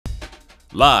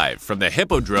live from the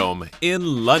Hippodrome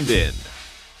in London.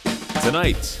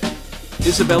 Tonight,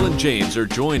 Isabel and James are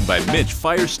joined by Mitch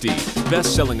Feierstein,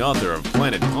 best-selling author of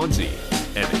Planet Ponzi,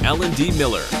 and Alan D.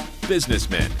 Miller,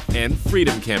 businessman and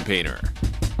freedom campaigner.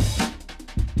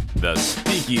 The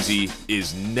Speakeasy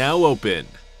is now open.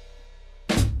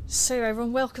 So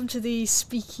everyone, welcome to the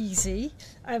Speakeasy.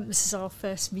 This is our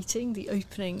first meeting, the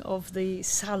opening of the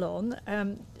salon.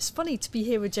 It's funny to be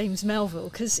here with James Melville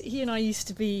because he and I used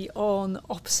to be on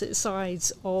opposite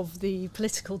sides of the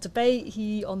political debate.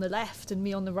 He on the left and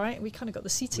me on the right. We kind of got the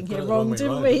seating here wrong,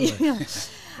 didn't we?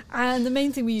 And the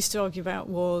main thing we used to argue about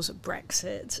was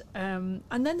Brexit. And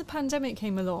then the pandemic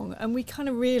came along and we kind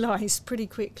of realised pretty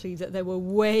quickly that there were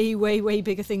way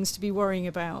bigger things to be worrying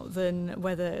about than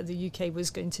whether the UK was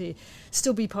going to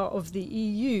still be part of the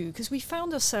EU, because we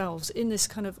found ourselves in this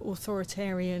kind of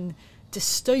authoritarian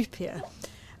dystopia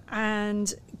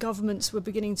and governments were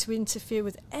beginning to interfere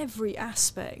with every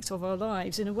aspect of our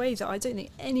lives in a way that I don't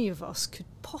think any of us could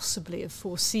possibly have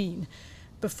foreseen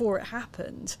before it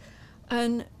happened.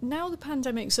 And now the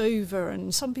pandemic's over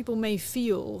and some people may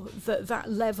feel that that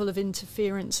level of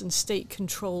interference and state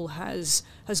control has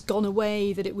gone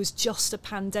away, that it was just a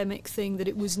pandemic thing, that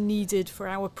it was needed for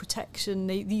our protection.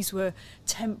 These were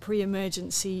temporary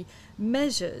emergency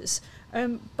measures.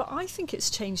 But I think it's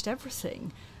changed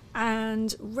everything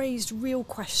and raised real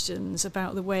questions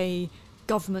about the way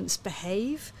governments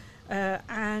behave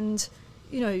and,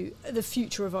 you know, the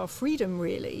future of our freedom,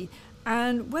 really,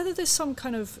 and whether there's some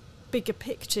kind of bigger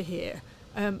picture here,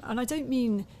 and I don't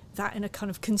mean that in a kind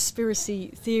of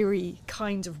conspiracy theory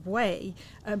kind of way,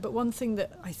 but one thing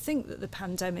that I think that the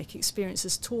pandemic experience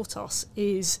has taught us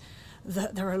is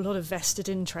that there are a lot of vested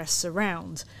interests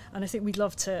around, and I think we'd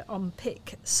love to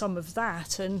unpick some of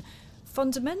that. And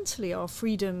fundamentally our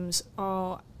freedoms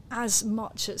are as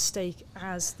much at stake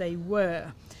as they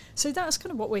were. So that's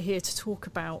kind of what we're here to talk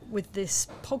about with this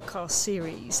podcast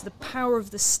series, the power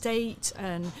of the state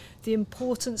and the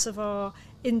importance of our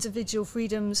individual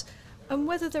freedoms and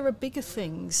whether there are bigger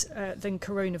things than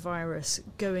coronavirus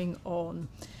going on.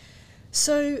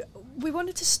 So we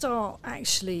wanted to start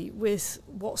actually with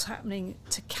what's happening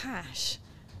to cash,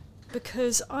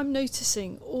 because I'm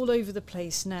noticing all over the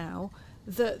place now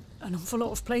that an awful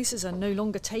lot of places are no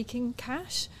longer taking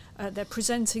cash. They're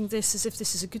presenting this as if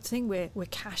this is a good thing. We're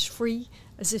cash free,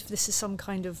 as if this is some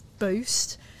kind of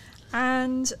boast.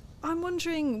 And I'm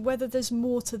wondering whether there's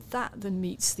more to that than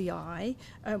meets the eye.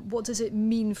 What does it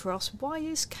mean for us? Why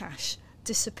is cash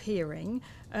disappearing?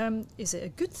 Is it a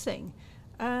good thing?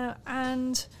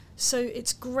 And so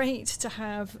it's great to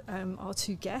have our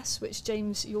two guests, which,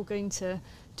 James, you're going to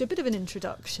do a bit of an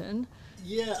introduction.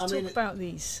 Yeah, I mean, talk about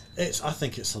these. I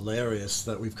think it's hilarious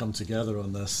that we've come together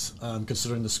on this,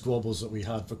 considering the squabbles that we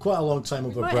had for quite a long time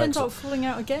over Brexit. We might end up falling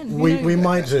out again. We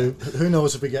might do. Who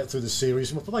knows if we get through the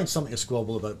series? We'll find something to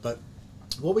squabble about. But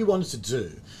what we wanted to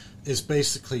do is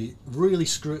basically really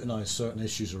scrutinise certain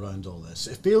issues around all this.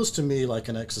 It feels to me like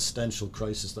an existential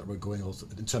crisis that we're going on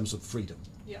in terms of freedom.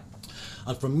 Yeah.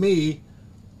 And for me,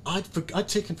 I'd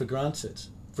taken for granted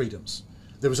freedoms.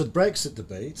 There was a Brexit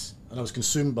debate, and I was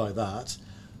consumed by that.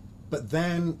 But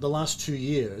then the last 2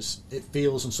 years, it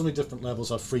feels on so many different levels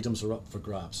our freedoms are up for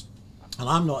grabs. And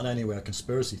I'm not in any way a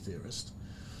conspiracy theorist,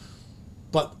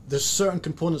 but there's certain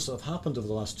components that have happened over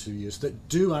the last 2 years that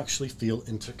do actually feel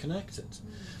interconnected.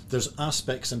 There's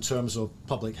aspects in terms of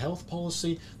public health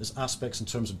policy, there's aspects in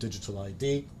terms of digital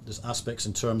ID, there's aspects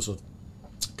in terms of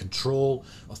control,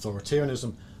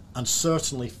 authoritarianism, and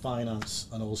certainly finance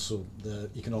and also the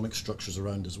economic structures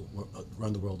around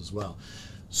the world as well.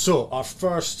 So our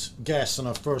first guest on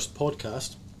our first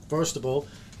podcast, first of all,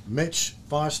 Mitch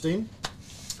Feierstein,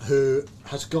 who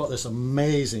has got this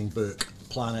amazing book,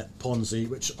 Planet Ponzi,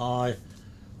 which I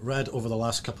read over the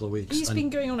last couple of weeks. He's been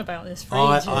going on about this for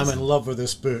ages. I'm in love with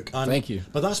this book. And, thank you.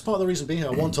 But that's part of the reason being here.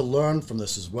 I want to learn from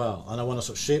this as well, and I want to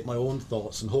sort of shape my own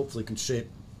thoughts and hopefully can shape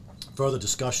further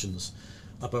discussions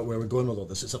about where we're going with all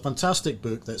this. It's a fantastic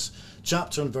book that's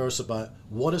chapter and verse about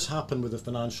what has happened with the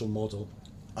financial model.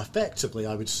 Effectively,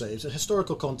 I would say, it's a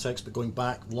historical context, but going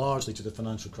back largely to the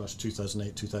financial crash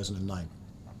 2008, 2009.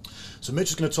 So Mitch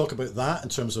is going to talk about that in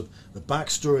terms of the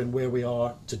backstory and where we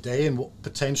are today and what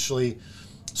potentially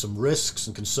some risks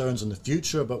and concerns in the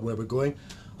future about where we're going.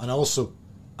 And also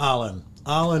Alan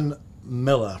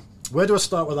Miller. Where do I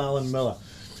start with Alan Miller?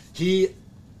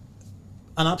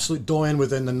 An absolute doyen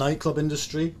within the nightclub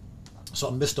industry,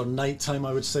 sort of Mr. Nighttime,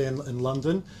 I would say, in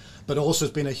London, but also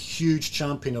has been a huge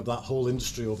champion of that whole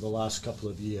industry over the last couple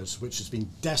of years, which has been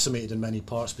decimated in many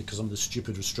parts because of the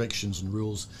stupid restrictions and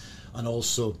rules, and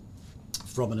also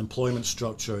from an employment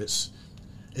structure, it's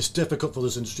it's difficult for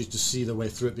those industries to see their way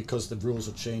through it because the rules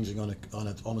are changing on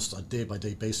almost a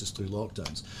day-by-day basis through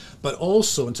lockdowns. But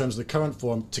also in terms of the current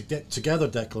form, to get together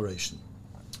declaration.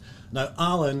 Now,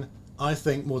 Alan, I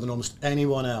think more than almost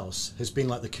anyone else, has been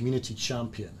like the community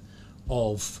champion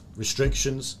of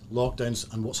restrictions,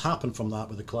 lockdowns, and what's happened from that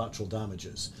with the collateral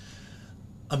damages.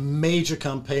 A major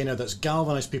campaigner that's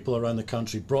galvanized people around the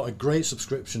country, brought a great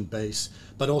subscription base,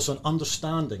 but also an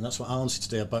understanding, that's what Alan said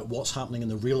today, about what's happening in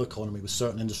the real economy with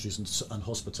certain industries and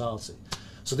hospitality.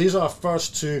 So these are our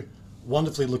first two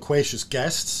wonderfully loquacious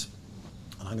guests,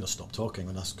 and I'm going to stop talking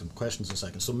and ask them questions in a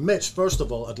second. So Mitch, first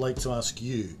of all, I'd like to ask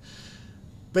you,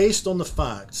 based on the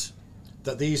fact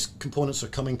that these components are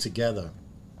coming together,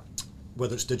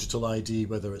 whether it's digital ID,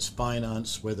 whether it's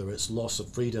finance, whether it's loss of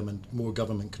freedom and more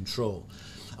government control,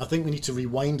 I think we need to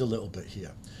rewind a little bit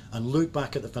here and look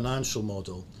back at the financial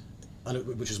model,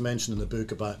 which is mentioned in the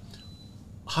book, about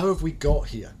how have we got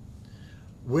here?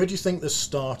 Where do you think this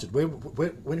started?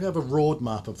 When you have a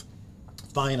roadmap of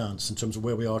finance in terms of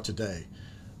where we are today,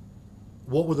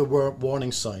 what were the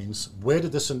warning signs? Where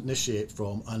did this initiate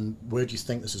from, and where do you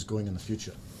think this is going in the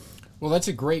future? Well, that's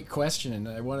a great question, and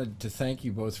I wanted to thank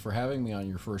you both for having me on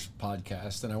your first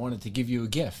podcast, and I wanted to give you a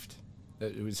gift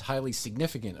that was highly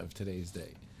significant of today's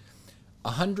day.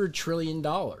 $100 trillion.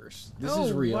 This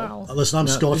is real. Wow. Listen, I'm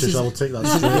Scottish. I will take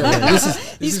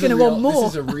that. He's going to want more.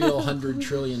 This is a real $100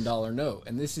 trillion note,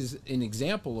 and this is an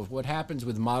example of what happens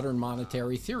with modern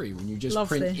monetary theory when you just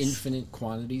print infinite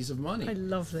quantities of money. I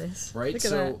love this. Right?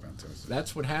 So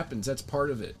that's what happens. That's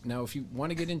part of it. Now, if you want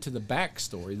to get into the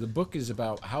backstory, the book is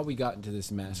about how we got into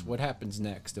this mess, what happens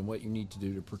next, and what you need to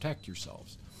do to protect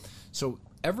yourselves. So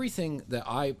everything that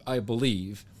I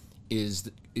believe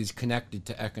is connected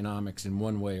to economics in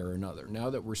one way or another. Now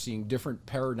that we're seeing different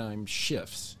paradigm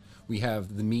shifts, we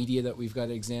have the media that we've got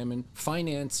to examine,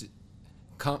 finance,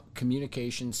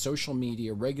 communication, social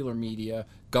media, regular media,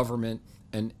 government,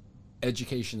 and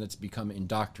education that's become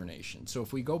indoctrination. So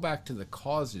if we go back to the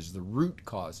causes, the root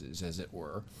causes, as it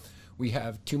were, we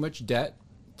have too much debt,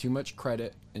 too much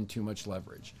credit, and too much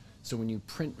leverage. So when you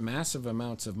print massive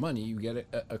amounts of money, you get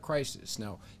a crisis.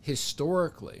 Now,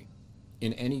 historically,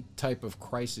 in any type of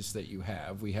crisis that you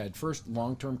have, we had first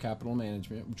long-term capital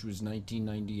management, which was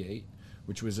 1998,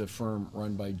 which was a firm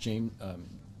run by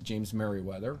James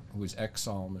Merriweather, who was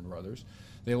ex-Salomon Brothers.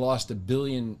 They lost $1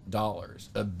 billion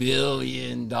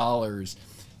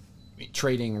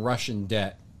trading Russian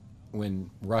debt when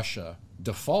Russia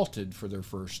defaulted for their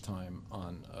first time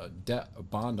on a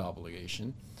bond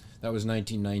obligation. That was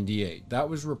 1998. That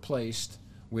was replaced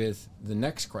with the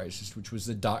next crisis, which was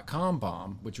the dot-com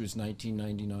bomb, which was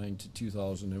 1999 to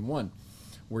 2001,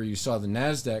 where you saw the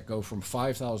NASDAQ go from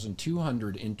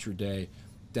 5,200 intraday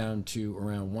down to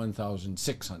around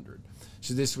 1,600.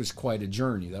 So this was quite a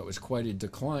journey. That was quite a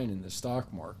decline in the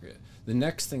stock market. The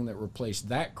next thing that replaced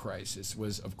that crisis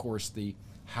was, of course, the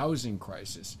housing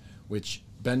crisis, which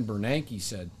Ben Bernanke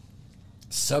said,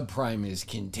 subprime is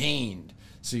contained.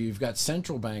 So you've got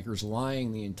central bankers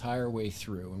lying the entire way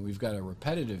through, and we've got a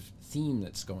repetitive theme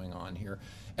that's going on here.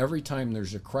 Every time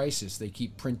there's a crisis, they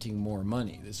keep printing more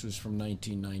money. This was from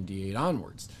 1998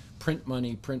 onwards. Print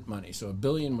money, print money. So $1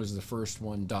 billion was the first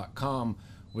one. .com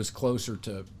was closer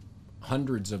to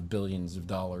hundreds of billions of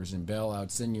dollars in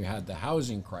bailouts. Then you had the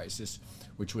housing crisis,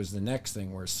 which was the next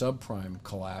thing, where subprime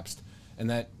collapsed, and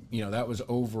that was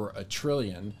over $1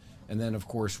 trillion. And then, of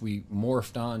course, we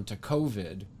morphed on to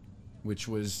COVID, which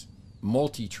was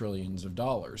multi-trillions of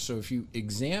dollars. So if you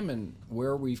examine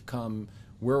where we've come,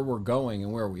 where we're going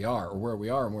and where we are, or where we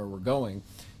are and where we're going,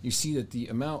 you see that the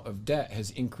amount of debt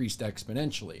has increased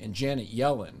exponentially. And Janet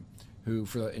Yellen, who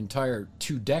for the entire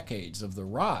 2 decades of the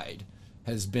ride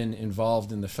has been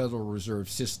involved in the Federal Reserve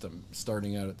System,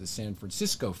 starting out at the San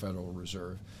Francisco Federal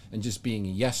Reserve and just being a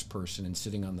yes person and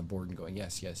sitting on the board and going,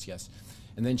 yes, yes, yes.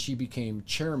 And then she became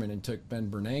chairman and took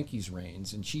Ben Bernanke's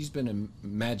reins, and she's been a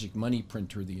magic money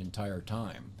printer the entire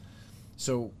time.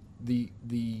 So the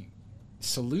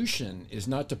solution is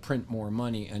not to print more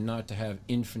money and not to have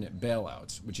infinite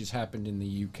bailouts, which has happened in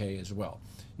the UK as well.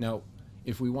 Now,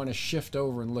 if we want to shift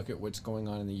over and look at what's going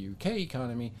on in the UK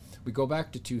economy, we go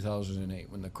back to 2008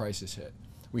 when the crisis hit.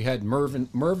 We had Merv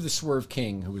the Swerve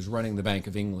King, who was running the Bank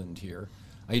of England here.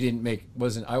 I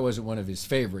wasn't one of his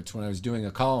favorites. When I was doing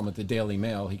a column at the Daily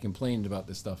Mail, he complained about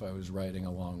the stuff I was writing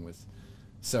along with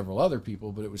several other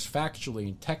people, but it was factually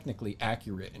and technically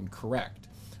accurate and correct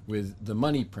with the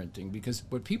money printing, because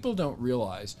what people don't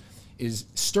realize is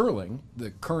sterling,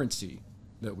 the currency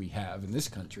that we have in this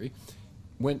country,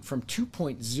 went from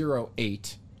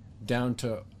 2.08 down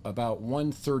to about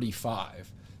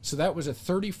 135. So that was a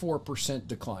 34%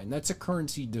 decline. That's a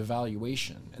currency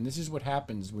devaluation. And this is what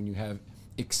happens when you have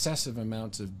excessive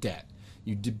amounts of debt.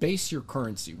 You debase your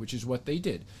currency, which is what they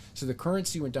did. So the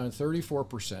currency went down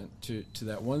 34% to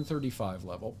that 135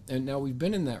 level. And now we've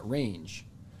been in that range.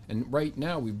 And right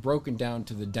now we've broken down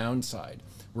to the downside.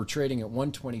 We're trading at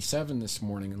 127 this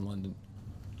morning in London.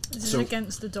 This is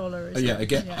against the dollar, is yeah, it?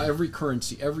 again, every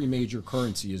currency, every major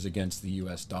currency is against the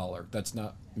US dollar. That's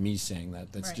not me saying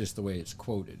that. That's just the way it's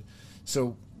quoted.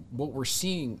 So what we're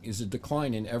seeing is a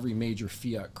decline in every major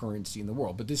fiat currency in the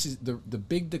world. But this is the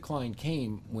big decline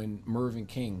came when Mervyn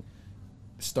King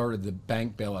started the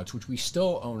bank bailouts, which we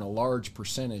still own a large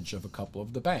percentage of a couple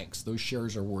of the banks. Those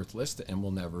shares are worthless and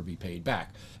will never be paid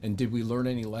back. And did we learn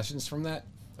any lessons from that?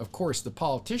 Of course, the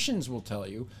politicians will tell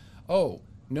you, oh,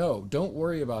 no, don't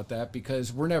worry about that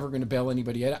because we're never going to bail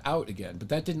anybody out again. But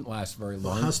that didn't last very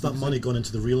long. Well, has that money gone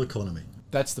into the real economy?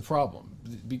 That's the problem.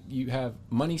 You have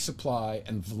money supply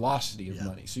and velocity of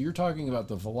money. So you're talking about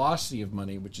the velocity of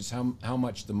money, which is how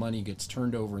much the money gets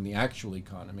turned over in the actual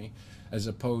economy, as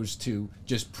opposed to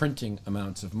just printing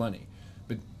amounts of money.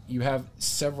 But you have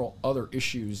several other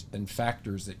issues and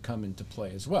factors that come into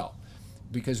play as well.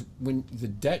 Because when the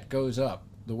debt goes up,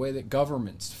 the way that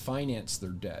governments finance their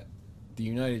debt, the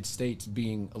United States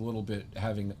being a little bit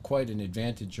having quite an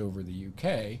advantage over the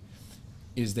UK,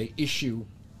 is they issue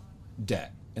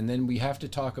debt. And then we have to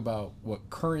talk about what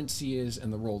currency is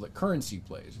and the role that currency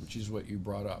plays, which is what you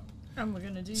brought up. And we're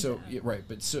going to do so, that. Yeah, right.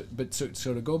 So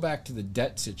to go back to the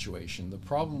debt situation, the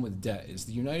problem with debt is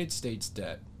the United States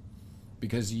debt,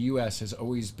 because the U.S. has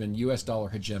always been U.S. dollar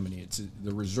hegemony. It's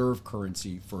the reserve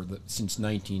currency since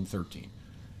 1913.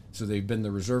 So they've been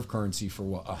the reserve currency for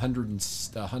what,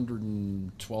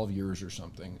 112 years or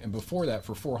something. And before that,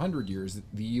 for 400 years,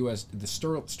 the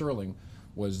sterling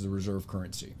was the reserve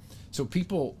currency. So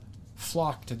people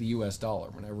flock to the U.S.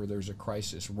 dollar whenever there's a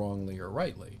crisis, wrongly or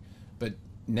rightly. But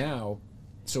now,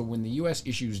 so when the U.S.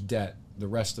 issues debt, the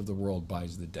rest of the world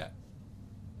buys the debt.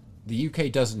 The U.K.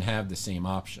 doesn't have the same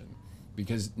option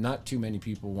because not too many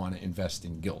people want to invest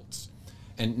in gilts.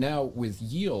 And now with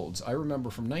yields, I remember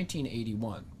from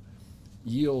 1981,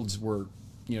 yields were,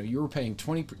 you were paying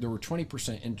there were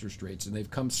 20% interest rates, and they've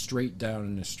come straight down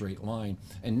in a straight line.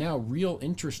 And now real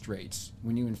interest rates,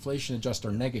 when you inflation adjust,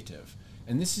 are negative.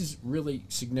 And this is really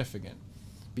significant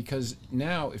because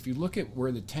now if you look at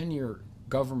where the 10-year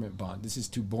government bond, this is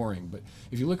too boring, but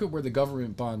if you look at where the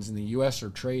government bonds in the U.S. are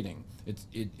trading,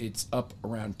 it's up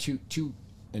around two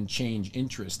and change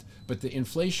interest, but the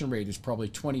inflation rate is probably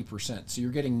 20%. So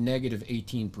you're getting negative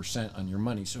 18% on your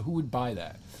money. So who would buy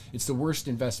that? It's the worst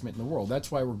investment in the world.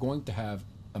 That's why we're going to have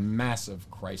a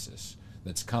massive crisis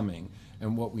that's coming.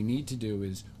 And what we need to do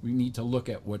is we need to look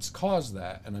at what's caused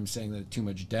that. And I'm saying that too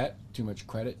much debt, too much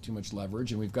credit, too much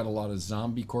leverage, and we've got a lot of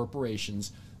zombie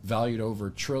corporations valued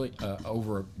over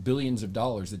billions of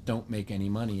dollars that don't make any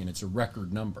money, and it's a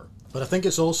record number. But I think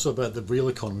it's also about the real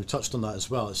economy. We touched on that as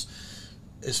well.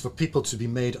 It's for people to be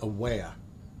made aware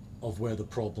of where the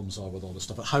problems are with all this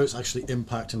stuff, how it's actually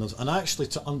impacting us, and actually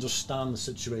to understand the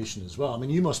situation as well. I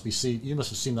mean, you must have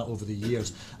seen that over the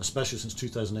years, especially since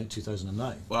 2008,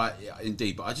 2009. Well,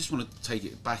 indeed, but I just want to take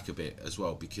it back a bit as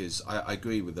well, because I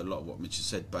agree with a lot of what Mitch has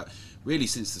said, but really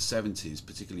since the 70s,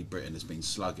 particularly Britain has been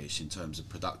sluggish in terms of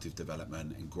productive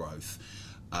development and growth.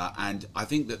 And I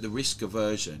think that the risk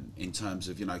aversion in terms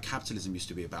of, capitalism used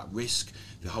to be about risk,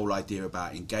 the whole idea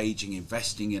about engaging,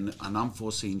 investing in an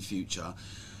unforeseen future.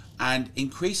 And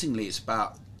increasingly it's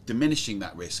about diminishing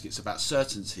that risk. It's about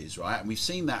certainties, right? And we've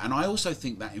seen that. And I also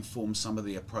think that informs some of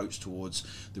the approach towards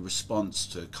the response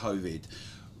to COVID.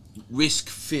 Risk,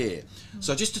 fear.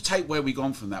 So just to take where we've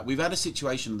gone from that, we've had a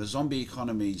situation of the zombie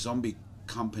economy, zombie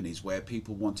companies where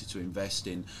people wanted to invest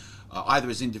in either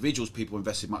as individuals, people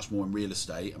invested much more in real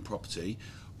estate and property,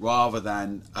 rather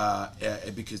than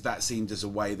because that seemed as a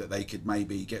way that they could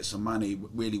maybe get some money.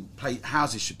 Really,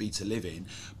 houses should be to live in,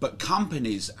 but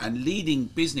companies and leading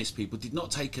business people did not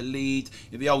take a lead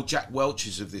in the old Jack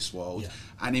Welches of this world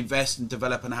and invest and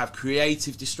develop and have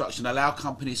creative destruction, allow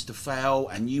companies to fail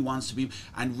and new ones to be,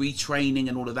 and retraining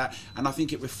and all of that. And I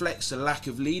think it reflects a lack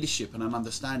of leadership and an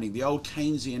understanding. The old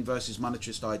Keynesian versus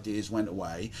monetarist ideas went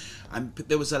away, and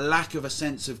there was a lack of a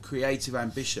sense of creative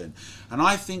ambition. And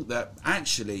I think that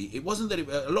actually it wasn't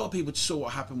that a lot of people saw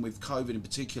what happened with COVID in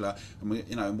particular,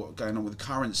 and what going on with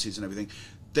currencies and everything,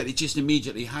 that it just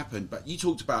immediately happened. But you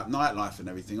talked about nightlife and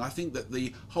everything. I think that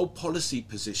the whole policy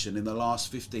position in the last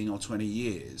 15 or 20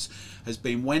 years has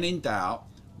been, when in doubt,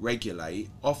 regulate,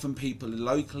 often people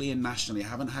locally and nationally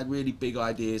haven't had really big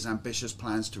ideas, ambitious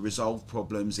plans to resolve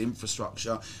problems,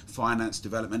 infrastructure, finance,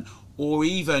 development, or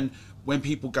even when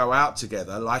people go out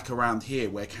together, like around here,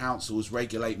 where councils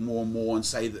regulate more and more and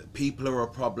say that people are a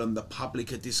problem, the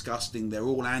public are disgusting, they're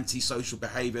all anti-social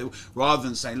behaviour, rather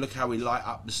than saying, look how we light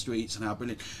up the streets and how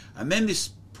brilliant. And then this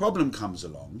problem comes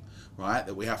along, right,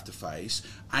 that we have to face,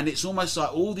 and it's almost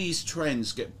like all these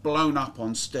trends get blown up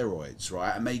on steroids,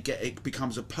 right, and it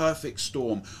becomes a perfect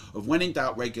storm of, when in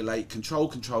doubt, regulate, control,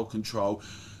 control, control.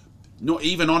 Not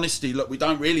even honesty. Look, we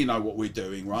don't really know what we're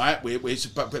doing, right?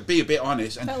 But be a bit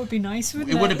honest. And that would be nice, wouldn't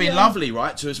it? It would have been lovely,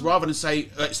 right, to us, rather than say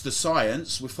it's the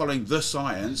science. We're following the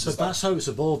science. But that's how it's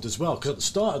evolved as well. Because at the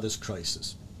start of this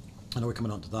crisis, I know we're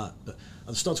coming on to that, but at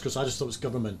the start of this crisis, I just thought it was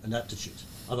government ineptitude.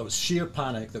 I thought it was sheer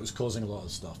panic that was causing a lot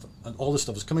of stuff, and all this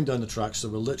stuff was coming down the tracks. So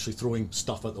we're literally throwing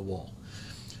stuff at the wall.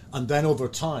 And then over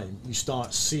time, you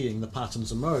start seeing the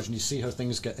patterns emerge, and you see how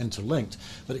things get interlinked.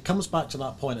 But it comes back to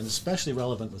that point, and especially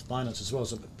relevant with finance as well, is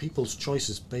that people's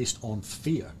choices based on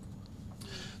fear.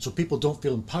 So people don't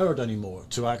feel empowered anymore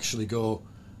to actually go,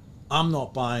 I'm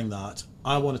not buying that.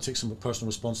 I want to take some personal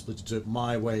responsibility to do it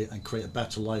my way and create a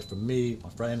better life for me, my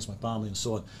friends, my family, and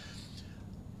so on.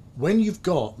 When you've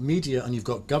got media and you've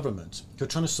got government, you're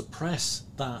trying to suppress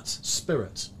that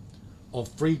spirit of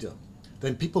freedom,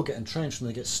 then people get entrenched and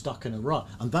they get stuck in a rut.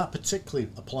 And that particularly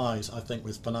applies, I think,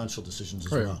 with financial decisions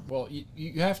as well. Well,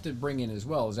 you have to bring in as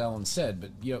well, as Alan said, but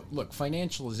look,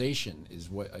 financialization is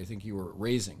what I think you were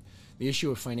raising. The issue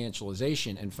of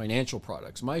financialization and financial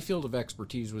products. My field of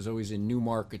expertise was always in new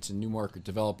markets and new market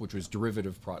develop, which was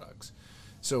derivative products.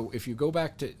 So if you go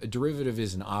back to, a derivative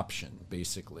is an option,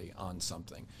 basically, on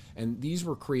something. And these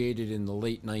were created in the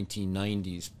late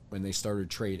 1990s when they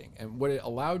started trading. And what it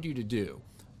allowed you to do,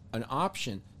 an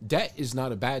option, debt is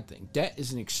not a bad thing. Debt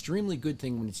is an extremely good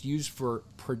thing when it's used for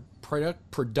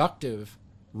productive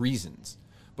reasons.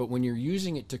 But when you're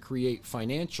using it to create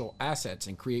financial assets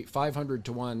and create 500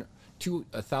 to 1,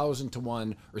 1,000 to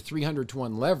 1, or 300 to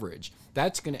 1 leverage,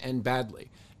 that's going to end badly.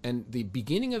 And the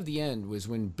beginning of the end was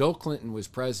when Bill Clinton was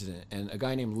president, and a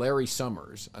guy named Larry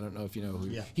Summers, I don't know if you know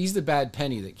who, he's the bad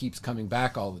penny that keeps coming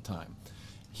back all the time.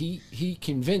 He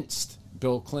convinced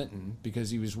Bill Clinton, because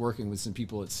he was working with some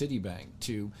people at Citibank,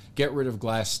 to get rid of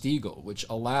Glass-Steagall, which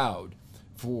allowed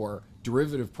for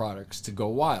derivative products to go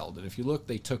wild. And if you look,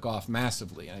 they took off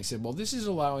massively. And I said, well, this is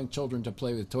allowing children to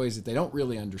play with toys that they don't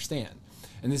really understand.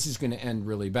 And this is going to end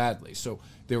really badly. So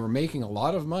they were making a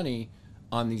lot of money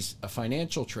on these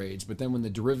financial trades, but then when the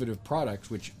derivative products,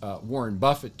 which Warren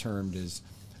Buffett termed as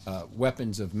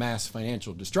weapons of mass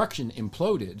financial destruction,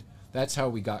 imploded, that's how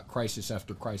we got crisis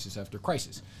after crisis after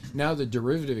crisis. Now the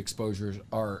derivative exposures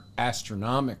are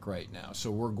astronomical right now,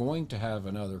 so we're going to have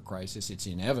another crisis. It's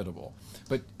inevitable.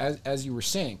 But as you were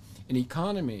saying, an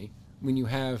economy, when you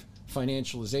have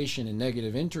financialization and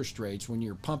negative interest rates, when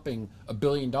you're pumping $1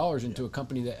 billion into a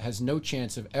company that has no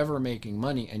chance of ever making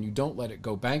money, and you don't let it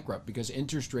go bankrupt because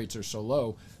interest rates are so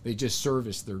low, they just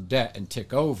service their debt and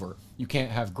tick over, you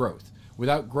can't have growth.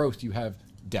 Without growth, you have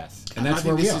death. And that's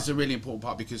where we are. This is a really important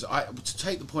part, because to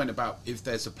take the point about if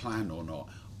there's a plan or not,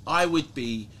 I would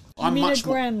be... I'm much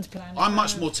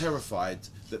more terrified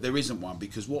that there isn't one,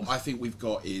 because what I think we've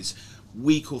got is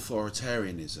weak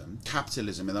authoritarianism,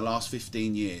 capitalism in the last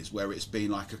 15 years, where it's been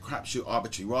like a crapshoot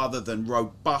arbitrary, rather than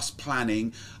robust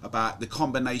planning about the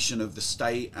combination of the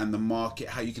state and the market,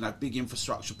 how you can have big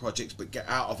infrastructure projects but get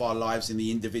out of our lives in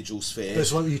the individual sphere.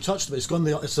 It's like you touched on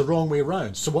it, it's the wrong way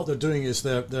around. So what they're doing is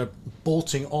they're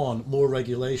bolting on more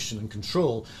regulation and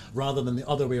control, rather than the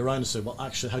other way around and say, well,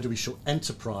 actually, how do we show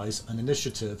enterprise and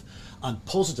initiative and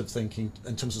positive thinking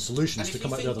in terms of solutions to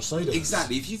come out the other side of it?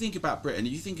 Exactly. If you think about Britain,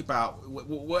 you think about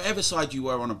whatever side you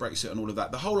were on a Brexit and all of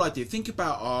that, the whole idea, think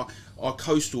about our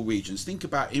coastal regions, think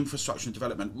about infrastructure and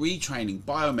development, retraining,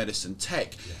 biomedicine,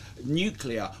 tech,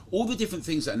 nuclear, all the different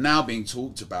things that are now being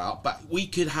talked about, but we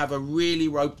could have a really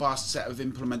robust set of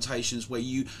implementations where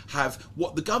you have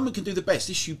what the government can do the best,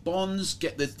 issue bonds,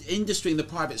 get the industry and the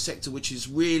private sector, which is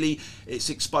really, it's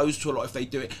exposed to a lot if they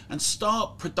do it, and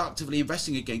start productively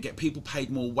investing again, get people paid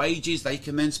more wages, they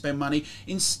can then spend money.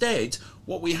 Instead,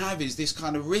 what we have is this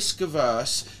kind of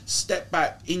risk-averse, step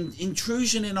back,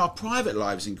 intrusion in our private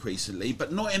lives increasingly,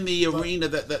 but not in the arena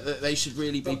that they should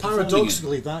really be performing in.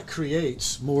 Paradoxically, that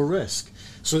creates more risk.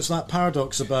 So it's that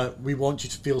paradox about, we want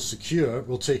you to feel secure,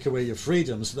 we'll take away your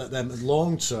freedoms, that then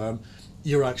long term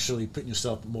you're actually putting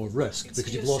yourself at more risk It's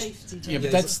because for you've your lost. safety, Yeah, James.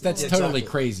 but that's totally exactly.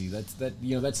 crazy. That's a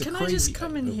Can crazy. I just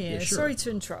come in yeah, here? sure. Sorry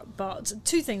to interrupt, but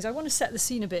two things. I want to set the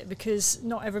scene a bit because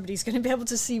not everybody's going to be able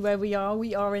to see where we are.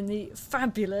 We are in the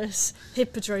fabulous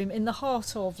Hippodrome in the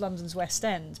heart of London's West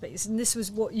End. And this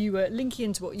was what you were linking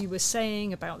into what you were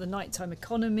saying about the nighttime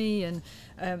economy and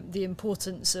the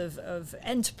importance of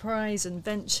enterprise and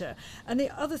venture. And the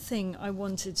other thing I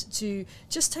wanted to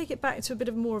just take it back to a bit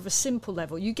of more of a simple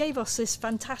level. You gave us this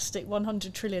fantastic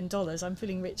 $100 trillion. I'm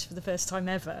feeling rich for the first time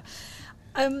ever.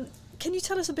 Can you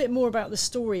tell us a bit more about the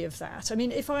story of that? I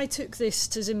mean, if I took this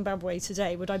to Zimbabwe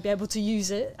today, would I be able to use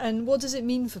it? And what does it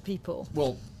mean for people?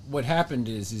 Well, what happened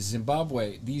is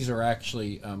Zimbabwe, these are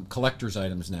actually collector's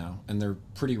items now, and they're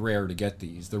pretty rare to get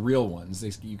these. The real ones,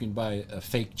 you can buy a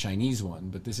fake Chinese one,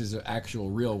 but this is an actual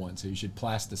real one, so you should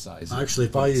plasticize it. Actually,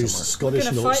 if I use Scottish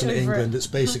gonna notes fight in over England, it. it's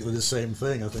basically the same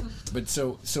thing, I think. But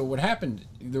so what happened,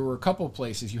 there were a couple of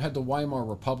places. You had the Weimar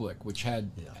Republic, which had,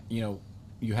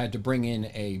 you had to bring in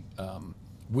a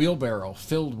wheelbarrow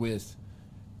filled with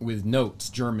notes,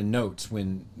 German notes,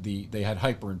 when they had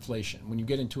hyperinflation. When you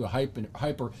get into a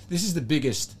hyper, this is the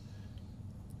biggest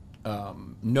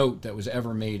note that was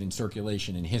ever made in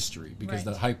circulation in history because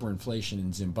Right. the hyperinflation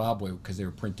in Zimbabwe, because they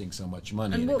were printing so much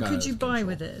money. And it what got could out you of buy control.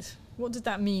 with it? What did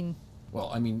that mean? Well,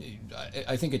 I mean,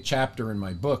 I think a chapter in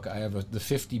my book, I have the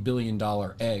 $50 billion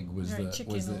egg was Right, the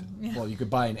chicken was the or- yeah. well, you could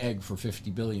buy an egg for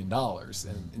 $50 billion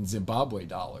in Zimbabwe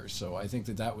dollars. So I think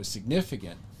that was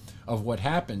significant of what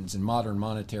happens in modern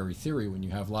monetary theory when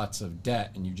you have lots of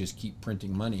debt and you just keep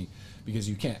printing money because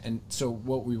you can't. And so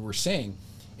what we were saying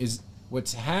is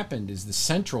what's happened is the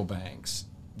central banks,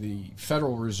 the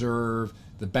Federal Reserve,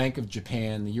 the Bank of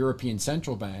Japan, the European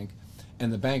Central Bank,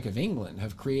 and the Bank of England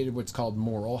have created what's called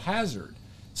moral hazard.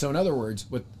 So in other words,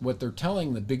 what they're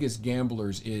telling the biggest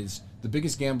gamblers is, the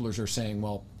biggest gamblers are saying,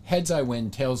 well, heads I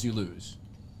win, tails you lose,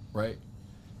 right?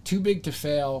 Too big to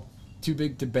fail, too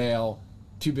big to bail,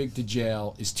 too big to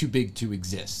jail is too big to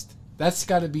exist. That's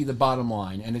got to be the bottom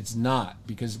line, and it's not,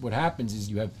 because what happens is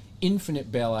you have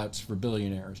infinite bailouts for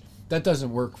billionaires. That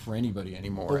doesn't work for anybody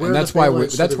anymore, But where and are that's the why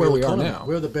bailouts for that's the where real we are economy? now.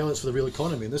 Where are the bailouts for the real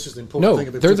economy? And this is the important No, thing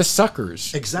about they're the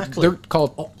suckers. Exactly. They're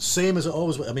called Same as it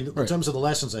always was. I mean, in Right. terms of the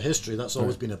lessons of history, that's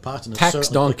always been a pattern. It's Tax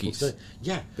certainly applicable donkeys. today.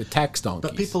 Yeah. the tax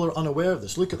donkeys. But people are unaware of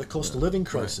this. Look at the cost of living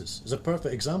crisis. It's a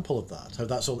perfect example of that, how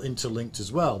that's all interlinked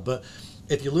as well. But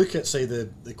if you look at, say, the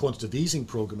quantitative easing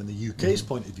program in the UK's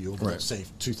point of view over, Right. let's say,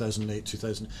 2008,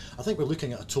 2000, I think we're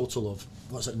looking at a total of,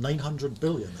 what's it, 900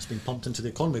 billion that's been pumped into the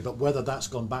economy. But whether that's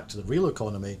gone back to the real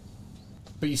economy,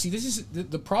 But you see, this is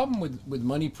the problem with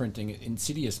money printing,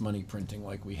 insidious money printing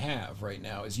like we have right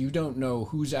now, is you don't know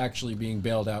who's actually being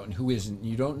bailed out and who isn't.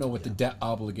 You don't know what the debt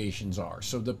obligations are.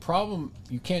 So the problem,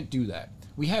 you can't do that.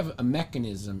 We have a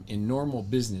mechanism in normal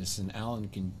business, and Alan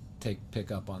can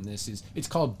pick up on this, is it's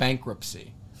called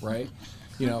bankruptcy, right?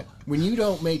 You know, when you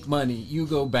don't make money, you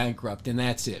go bankrupt, and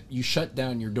that's it. You shut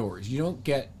down your doors. You don't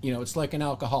get, it's like an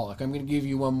alcoholic. I'm going to give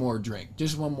you one more drink,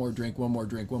 just one more drink, one more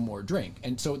drink, one more drink.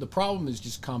 And so the problem is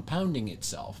just compounding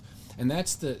itself. And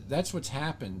that's what's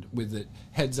happened with the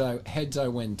heads I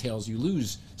win, tails you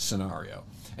lose scenario.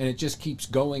 And it just keeps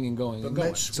going and going and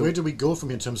going. Mitch, So- where do we go from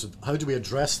here in terms of how do we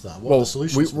address that? What are the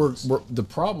solutions? for this? The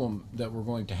problem that we're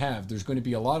going to have, there's going to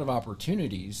be a lot of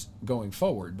opportunities going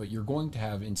forward, but you're going to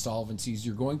have insolvencies,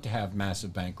 you're going to have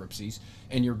massive bankruptcies,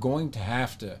 and you're going to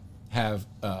have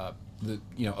a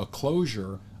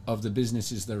closure of the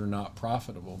businesses that are not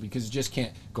profitable, because it just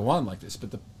can't go on like this.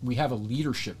 But we have a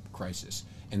leadership crisis,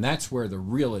 and that's where the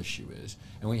real issue is.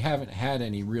 And we haven't had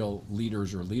any real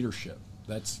leaders or leadership.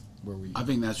 That's where we... I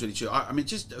think that's really true. I mean,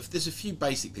 there's a few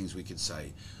basic things we could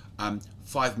say.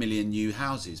 5 million new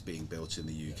houses being built in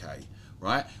the UK,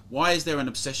 right? Why is there an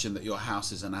obsession that your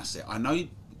house is an asset? I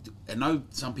know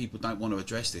some people don't want to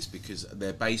address this because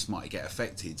their base might get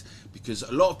affected, because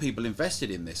a lot of people invested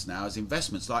in this now as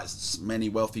investments, like many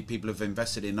wealthy people have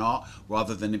invested in art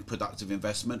rather than in productive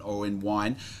investment or in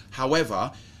wine.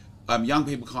 However, young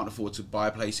people can't afford to buy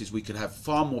places. We could have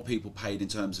far more people paid in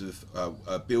terms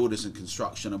of builders and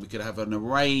construction, and we could have a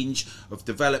range of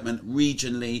development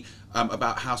regionally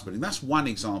about house building. That's one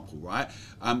example, right?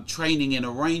 Training in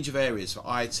a range of areas for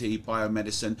IT,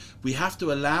 biomedicine. We have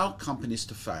to allow companies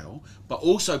to fail, but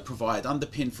also provide,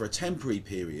 underpin for a temporary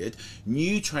period,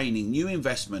 new training, new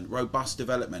investment, robust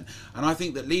development. And I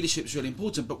think that leadership is really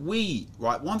important. But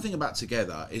one thing about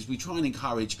Together is we try and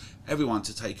encourage everyone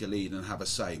to take a lead and have a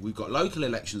say. We've got local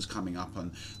elections coming up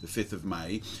on the 5th of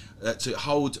May to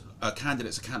hold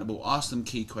candidates accountable, ask them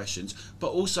key questions, but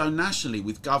also nationally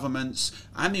with governments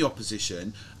and the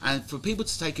opposition, and for people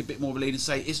to take a bit more of a lead and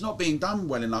say it's not being done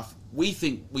well enough we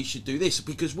think we should do this,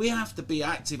 because we have to be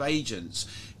active agents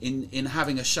in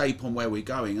having a shape on where we're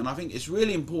going. And I think it's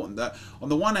really important that on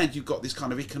the one hand you've got this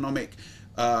kind of economic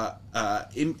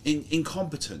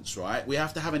incompetence, right? We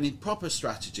have to have an proper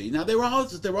strategy. Now there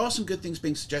are some good things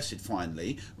being suggested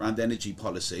finally around energy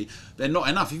policy. They're not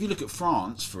enough. If you look at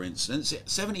France, for instance,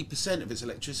 70% of its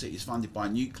electricity is funded by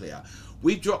nuclear.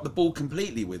 We've dropped the ball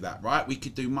completely with that, right? We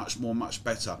could do much more, much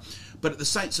better. But at the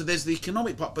same, so there's the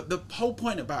economic part, but the whole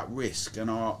point about risk and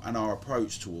our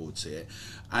approach towards it,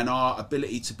 and our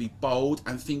ability to be bold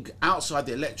and think outside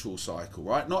the electoral cycle,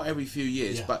 right? Not every few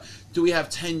years, but do we have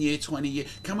 10-year, 20-year?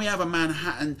 Can we have a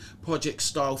Manhattan Project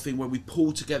style thing where we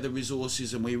pull together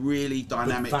resources and we're really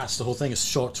dynamic? But that's the whole thing, is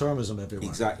short-termism everywhere.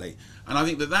 Exactly. And I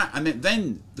think and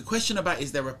then the question about,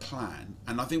 is there a plan?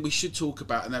 And I think we should talk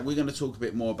about, and then we're going to talk a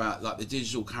bit more about like the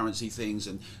digital currency things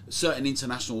and certain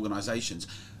international organisations.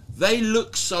 They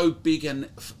look so big and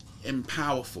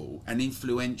powerful and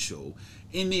influential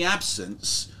in the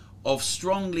absence of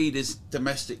strong leaders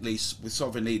domestically with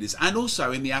sovereign leaders, and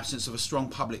also in the absence of a strong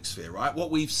public sphere, right?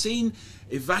 What we've seen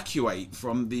evacuate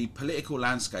from the political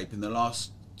landscape in the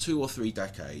last 2 or 3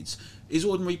 decades is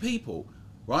ordinary people,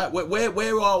 right?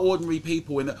 Where are ordinary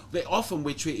people? Often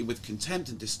we're treated with contempt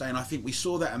and disdain. I think we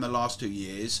saw that in the last 2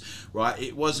 years, right?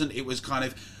 It was kind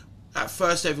of, at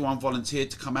first everyone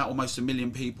volunteered to come out, almost 1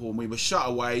 million people, and we were shut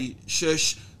away,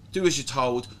 shush, do as you're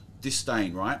told,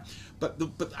 disdain, right?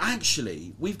 But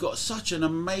actually, we've got such an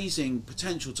amazing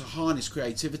potential to harness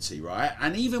creativity, right?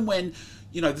 And even when,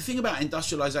 the thing about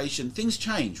industrialization, things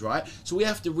change, right? So we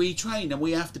have to retrain, and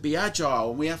we have to be agile,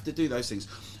 and we have to do those things.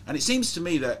 And it seems to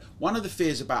me that one of the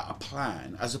fears about a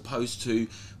plan, as opposed to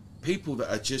people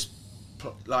that are just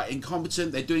like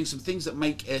incompetent, they're doing some things that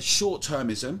make a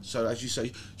short-termism, so as you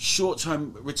say,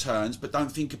 short-term returns, but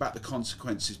don't think about the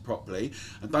consequences properly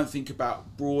and don't think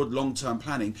about broad long-term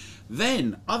planning,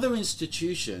 then other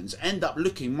institutions end up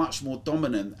looking much more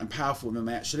dominant and powerful than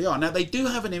they actually are. Now they do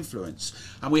have an influence,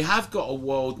 and we have got a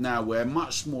world now where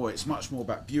it's much more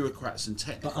about bureaucrats and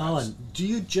technocrats. But Alan, do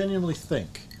you genuinely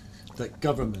think that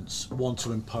governments want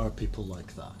to empower people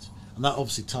like that? And that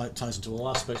obviously ties into all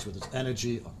aspects, whether it's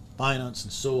energy or finance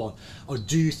and so on. Or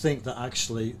do you think that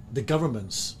actually the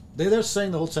governments, they're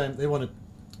saying the whole time they want to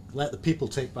let the people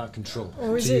take back control?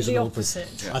 Or is it the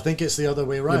opposite? I think it's the other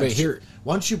way around. Yeah, but here,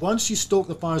 once you stoke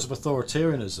the fires of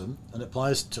authoritarianism, and it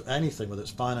applies to anything, whether it's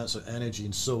finance or energy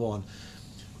and so on,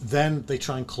 then they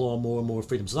try and claw more and more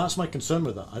freedom. So that's my concern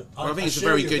with that. I think it's a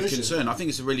very good concern. I think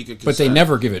it's a really good concern. But they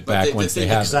never give it back once they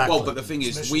have exactly. it. Well, but the thing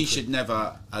is, we should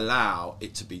never allow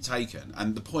it to be taken.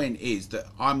 And the point is that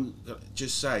I'm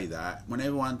just say that when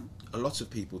a lot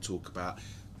of people talk about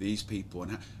these people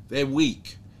and how they're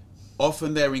weak,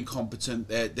 often they're incompetent,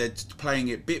 they're playing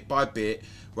it bit by bit,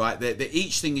 right?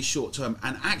 Each thing is short term,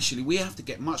 and actually we have to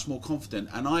get much more confident.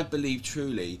 And I believe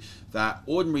truly that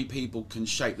ordinary people can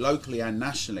shape locally and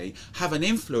nationally, have an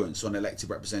influence on elected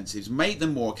representatives, make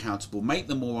them more accountable, make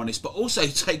them more honest, but also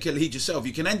take a lead yourself.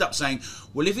 You can end up saying,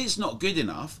 well, if it's not good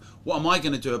enough, what am I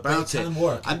going to do about it?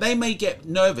 And they may get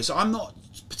nervous. I'm not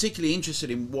particularly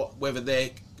interested in whether they're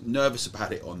nervous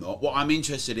about it or not. What I'm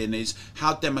interested in is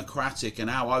how democratic and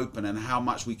how open and how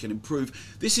much we can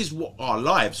improve. This is what our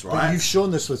lives, right? But you've shown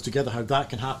this with together how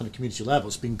that can happen at community level.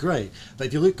 It's been great. But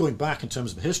if you look going back in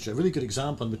terms of history, a really good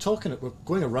example, and we're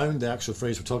going around the actual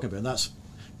phrase we're talking about, and that's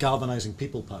galvanizing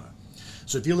people power.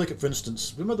 So if you look at, for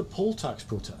instance, remember the poll tax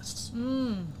protests?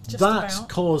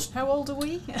 Caused... How old are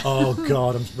we? Oh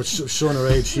God, we're showing our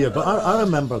age here. But I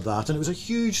remember that, and it was a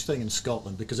huge thing in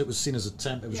Scotland because it was seen as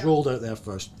it was rolled out there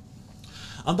first.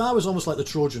 And that was almost like the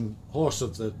Trojan horse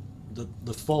of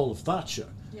the fall of Thatcher.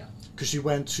 Because she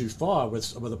went too far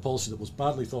with a policy that was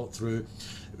badly thought through.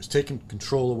 It was taking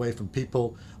control away from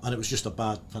people, and it was just a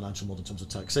bad financial model in terms of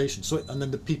taxation. So, and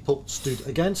then the people stood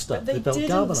against that. But they felt didn't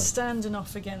galvanised. stand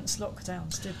enough against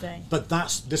lockdowns, did they? But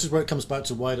this is where it comes back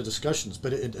to wider discussions.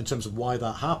 But in terms of why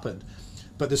that happened,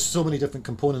 but there's so many different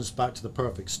components back to the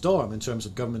perfect storm in terms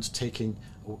of governments taking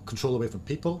control away from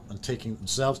people and taking it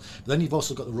themselves. But then you've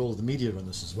also got the role of the media in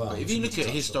this as well. But if you look at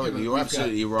historically, you're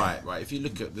absolutely right. If you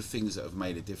look at the things that have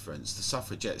made a difference, the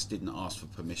suffragettes didn't ask for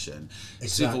permission. Exactly.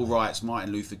 Civil rights,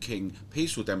 Martin Luther King,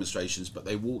 peaceful demonstrations, but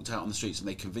they walked out on the streets and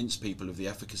they convinced people of the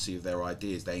efficacy of their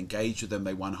ideas. They engaged with them.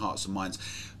 They won hearts and minds.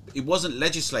 It wasn't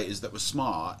legislators that were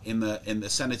smart in the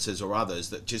senators or others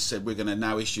that just said we're going to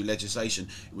now issue legislation.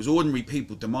 It was ordinary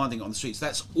people demanding it on the streets.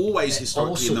 That's always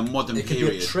historically in the modern period. It can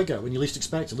be a trigger when you least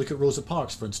expect expected. Look at Rosa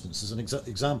Parks, for instance, as an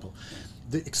example.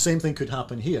 The same thing could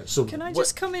happen here. So can I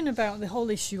just come in about the whole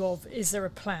issue of, is there a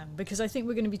plan? Because I think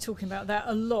we're going to be talking about that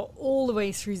a lot all the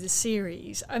way through the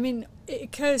series. I mean, it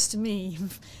occurs to me,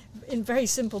 in very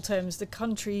simple terms, the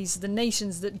countries, the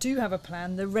nations that do have a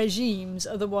plan, the regimes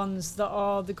are the ones that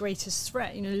are the greatest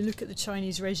threat. You know, you look at the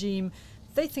Chinese regime,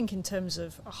 they think in terms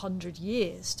of 100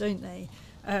 years, don't they?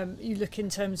 You look in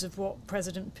terms of what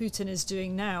President Putin is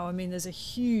doing now. I mean, there's a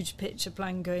huge picture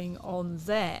plan going on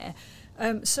there.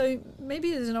 So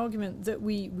maybe there's an argument that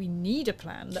we need a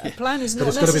plan, that a plan is not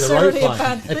necessarily a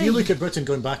bad thing. If you look at Britain,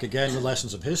 going back again, the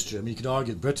lessons of history, I mean, you could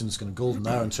argue that Britain's kind of golden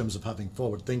hour in terms of having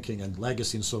forward thinking and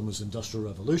legacy, and so on was the Industrial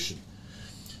Revolution.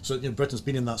 So Britain's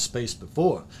been in that space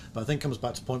before. But I think it comes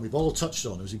back to the point we've all touched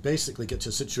on, is you basically get to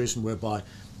a situation whereby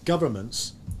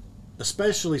governments,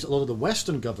 especially a lot of the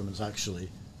Western governments actually,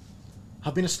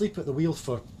 have been asleep at the wheel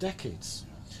for decades.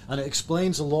 And it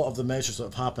explains a lot of the measures that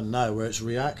have happened now, where it's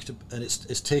reactive and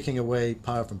it's taking away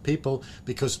power from people,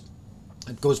 because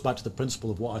it goes back to the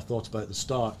principle of what I thought about at the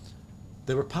start.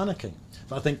 They were panicking.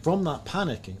 But I think from that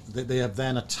panicking, they have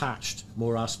then attached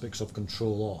more aspects of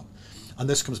control on. And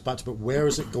this comes back to, but where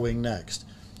is it going next?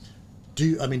 Do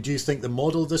you think the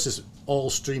model of this is all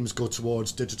streams go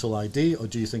towards digital ID, or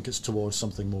do you think it's towards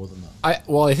something more than that?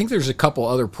 I think there's a couple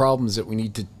other problems that we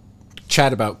need to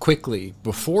chat about quickly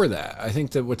before that. I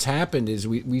think that what's happened is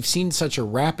we've seen such a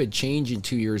rapid change in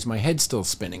 2 years. My head's still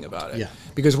spinning about it. Yeah.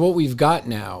 Because what we've got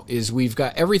now is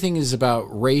everything is about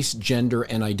race, gender,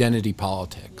 and identity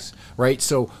politics, right?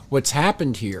 So what's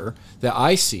happened here that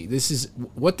I see, this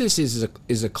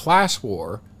is a class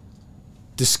war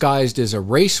disguised as a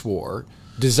race war,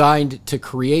 designed to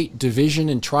create division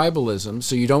and tribalism,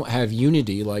 so you don't have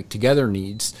unity like Together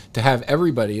needs, to have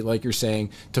everybody, like you're saying,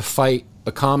 to fight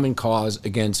a common cause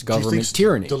against government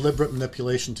tyranny. Deliberate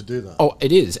manipulation to do that? Oh,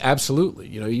 it is, absolutely.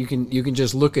 You know, you can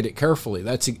just look at it carefully.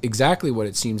 That's exactly what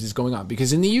it seems is going on.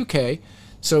 Because in the UK,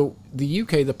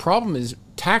 the problem is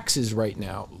taxes right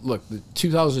now. Look,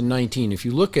 2019. If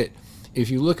you look at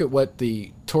what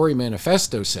the Tory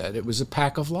manifesto said, it was a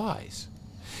pack of lies.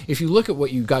 If you look at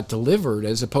what you got delivered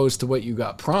as opposed to what you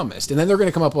got promised, and then they're going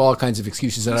to come up with all kinds of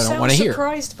excuses that I don't want to hear.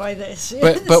 Surprised by this,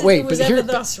 but wait,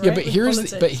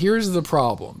 here's the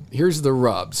problem. Here's the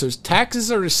rub. So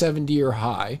taxes are at a 70-year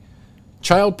high,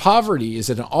 child poverty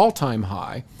is at an all-time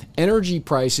high, energy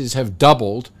prices have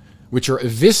doubled, which are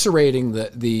eviscerating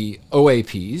the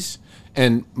OAPs.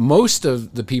 And most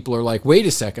of the people are like, wait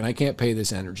a second, I can't pay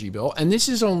this energy bill. And this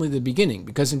is only the beginning,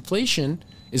 because inflation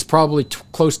is probably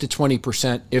close to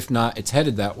 20%, if not, it's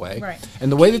headed that way. Right. And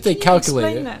the way that they calculate it...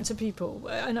 Explain that to people.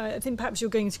 And I think perhaps you're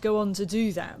going to go on to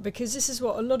do that, because this is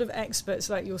what a lot of experts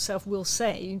like yourself will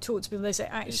say. You talk to people, they say,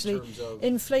 actually,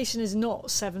 inflation is not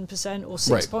 7% or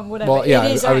 6 point whatever. Well, yeah,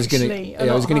 it is I was going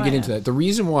to get into that. The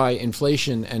reason why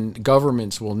inflation and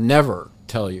governments will never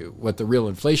tell you what the real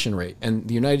inflation rate, and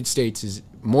the United States is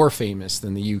more famous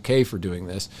than the UK for doing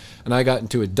this, and I got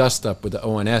into a dust-up with the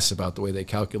ONS about the way they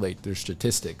calculate their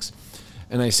statistics.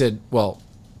 And I said, well,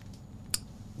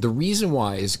 the reason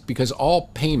why is because all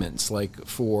payments, like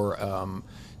for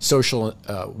social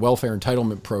welfare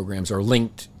entitlement programs, are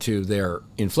linked to their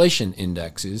inflation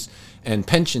indexes, and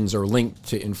pensions are linked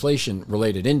to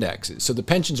inflation-related indexes. So the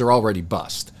pensions are already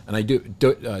bust, and I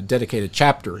dedicate a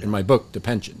chapter in my book to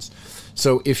pensions.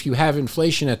 So if you have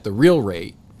inflation at the real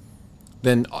rate,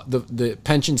 then the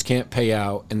pensions can't pay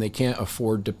out, and they can't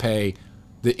afford to pay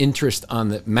the interest on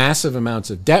the massive amounts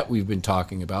of debt we've been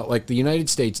talking about. Like the United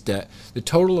States debt, the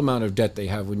total amount of debt they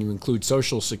have when you include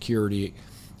Social Security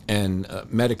and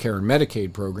Medicare and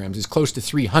Medicaid programs is close to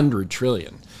 $300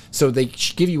 trillion. So they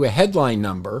give you a headline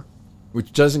number,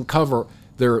 which doesn't cover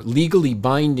their legally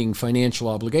binding financial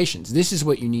obligations. This is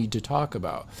what you need to talk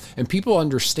about. And people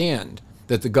understand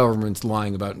that the government's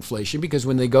lying about inflation, because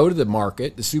when they go to the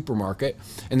market, the supermarket,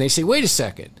 and they say, wait a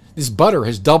second, this butter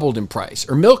has doubled in price,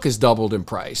 or milk has doubled in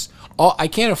price. I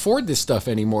can't afford this stuff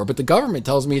anymore, but the government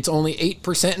tells me it's only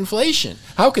 8% inflation.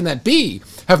 How can that be?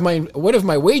 What have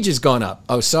my wages gone up?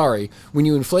 Oh, sorry. When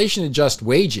you inflation adjust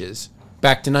wages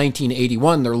back to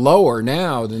 1981, they're lower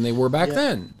now than they were back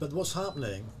then. But what's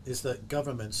happening is that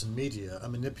governments and media are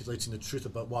manipulating the truth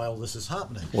about why all this is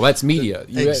happening. Well, that's media.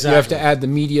 You have to add the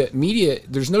media. Media,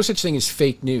 there's no such thing as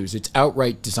fake news. It's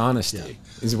outright dishonesty,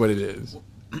 is what it is.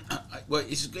 Well,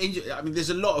 I mean,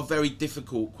 there's a lot of very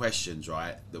difficult questions,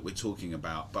 right, that we're talking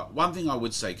about. But one thing I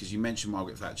would say, because you mentioned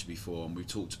Margaret Thatcher before, and we've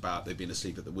talked about they've been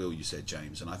asleep at the wheel, you said,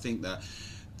 James, and I think that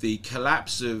the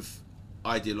collapse of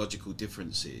ideological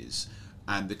differences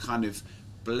and the kind of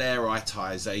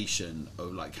Blairitization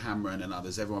of like Cameron and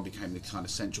others, everyone became the kind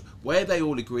of central. Where they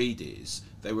all agreed is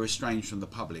they were estranged from the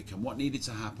public. And what needed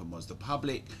to happen was the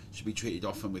public should be treated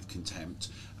often with contempt,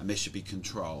 and there should be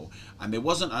control. And there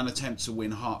wasn't an attempt to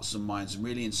win hearts and minds and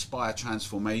really inspire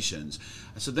transformations.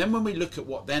 And so then when we look at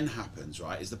what then happens,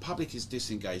 right, is the public is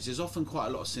disengaged. There's often quite a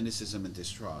lot of cynicism and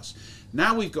distrust.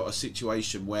 Now we've got a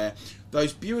situation where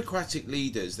those bureaucratic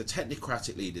leaders, the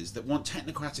technocratic leaders that want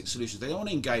technocratic solutions, they don't want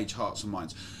to engage hearts and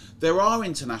minds. There are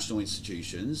international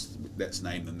institutions, let's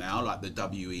name them now, like the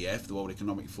WEF, the World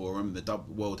Economic Forum, the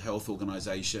World Health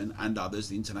Organization, and others,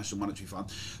 the International Monetary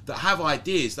Fund, that have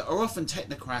ideas that are often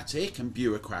technocratic and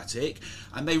bureaucratic,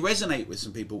 and they resonate with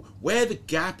some people. Where the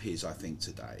gap is, I think,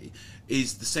 today,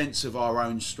 is the sense of our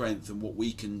own strength and what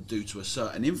we can do to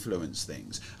assert and influence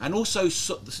things. And also,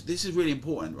 this is really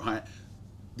important, right?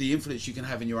 The influence you can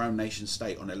have in your own nation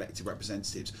state on elected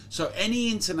representatives. So any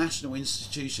international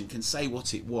institution can say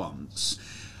what it wants,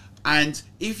 and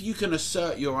if you can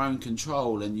assert your own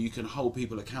control and you can hold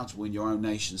people accountable in your own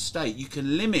nation state, you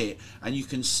can limit and you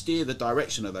can steer the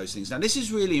direction of those things. Now this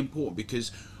is really important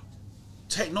because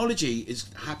technology is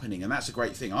happening, and that's a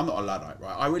great thing. I'm not a Luddite,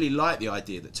 right? I really like the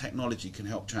idea that technology can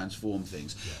help transform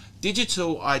things. Yeah.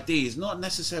 Digital ID is not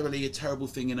necessarily a terrible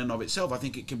thing in and of itself. I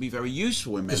think it can be very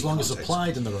useful in many as long contexts. as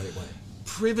applied in the right way.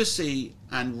 Privacy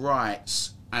and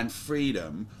rights and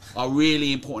freedom are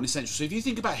really important, essential. So if you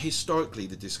think about historically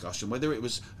the discussion, whether it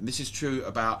was, and this is true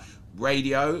about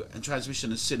radio and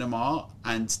transmission and cinema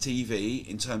and TV,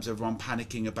 in terms of everyone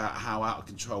panicking about how out of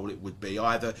control it would be,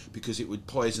 either because it would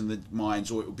poison the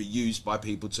minds or it would be used by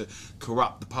people to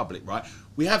corrupt the public, right?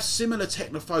 We have similar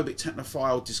technophobic,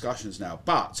 technophile discussions now,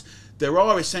 but there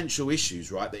are essential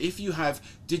issues, right? That if you have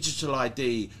digital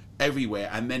ID everywhere,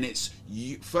 and then it's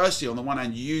firstly on the one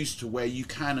hand used to where you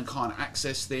can and can't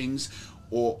access things,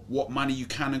 or what money you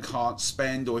can and can't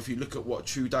spend, or if you look at what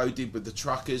Trudeau did with the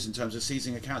truckers in terms of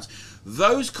seizing accounts,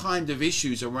 those kind of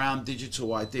issues around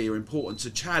digital ID are important to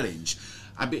challenge.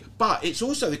 But it's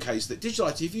also the case that digital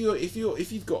ID,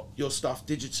 if you've got your stuff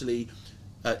digitally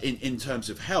in terms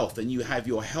of health, and you have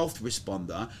your health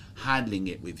responder handling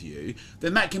it with you,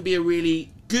 then that can be a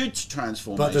really good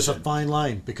transformation. But there's a fine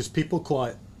line, because people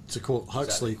quite, to quote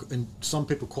Huxley, and some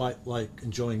people quite like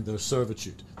enjoying their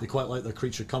servitude. They quite like their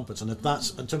creature comforts, and if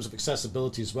that's in terms of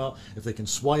accessibility as well, if they can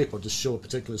swipe or just show a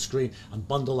particular screen and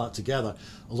bundle that together,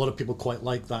 a lot of people quite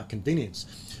like that convenience.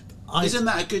 Isn't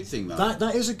that a good thing, though?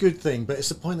 That is a good thing, but it's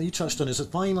the point that you touched on. Is a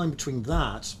fine line between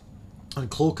that and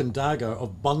cloak and dagger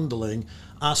of bundling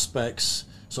aspects,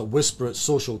 sort of whisper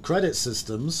social credit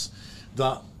systems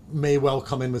that may well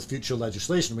come in with future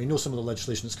legislation. We know some of the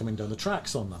legislation that's coming down the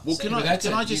tracks on that. Well, can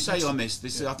I just say on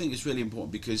this, I think it's really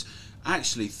important, because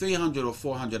actually 300 or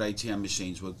 400 ATM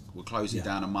machines were closing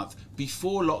down a month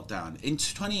before lockdown. In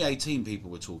 2018,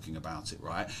 people were talking about it,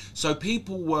 right? So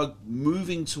people were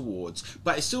moving towards,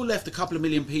 but it still left a couple of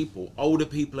million people, older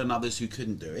people and others, who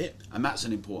couldn't do it, and that's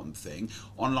an important thing.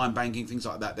 Online banking, things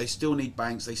like that, they still need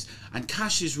banks, and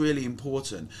cash is really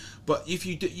important. But if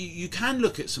you can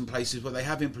look at some places where they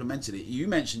have implemented it. You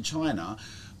mentioned China,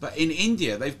 but in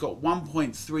India, they've got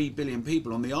 1.3 billion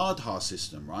people on the Aadhaar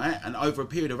system, right? And over a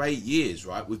period of 8 years,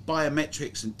 right, with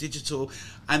biometrics and digital.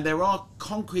 And there are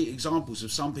concrete examples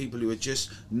of some people who are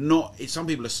just not, some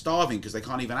people are starving because they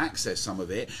can't even access some of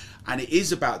it. And it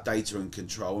is about data and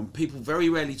control. And people very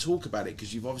rarely talk about it,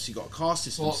 because you've obviously got a caste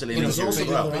system still in India. There's also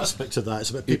the other aspect to that.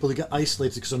 It's about people who get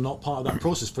isolated because they're not part of that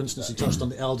process. For instance, you touched on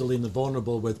the elderly and the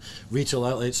vulnerable, with retail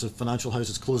outlets of financial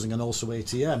houses closing and also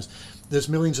ATMs. There's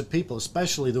millions of people,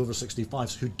 especially the over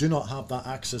 65s, who do not have that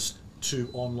access to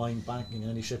online banking in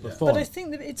any shape or form. But I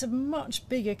think that it's a much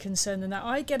bigger concern than that.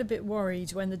 I get a bit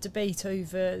worried when the debate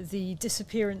over the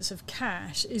disappearance of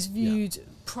cash is viewed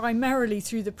primarily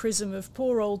through the prism of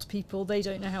poor old people. They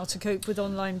don't know how to cope with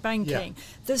online banking.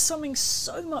 There's something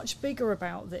so much bigger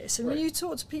about this. And when you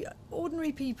talk to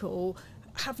ordinary people,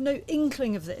 have no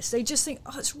inkling of this. They just think,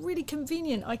 oh, it's really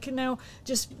convenient. I can now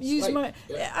just use my...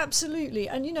 Absolutely.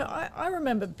 And, you know, I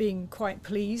remember being quite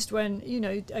pleased when, you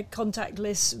know, a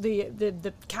contactless,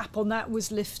 the cap on that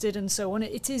was lifted and so on.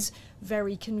 It is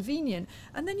very convenient.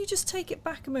 And then you just take it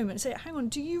back a moment and say, hang on,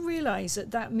 do you realise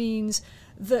that that means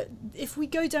that if we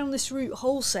go down this route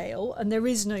wholesale and there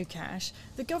is no cash,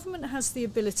 the government has the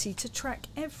ability to track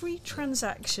every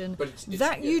transaction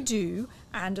that you do,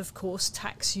 and of course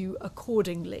tax you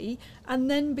accordingly, and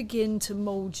then begin to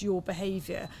mould your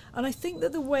behaviour. And I think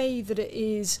that the way that it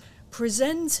is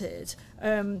presented,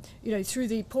 you know, through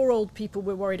the poor old people,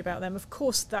 we're worried about them. Of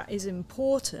course, that is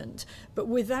important, but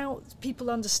without people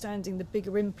understanding the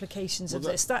bigger implications of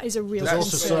this, that is a real There's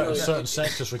concern. also certain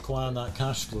sectors requiring that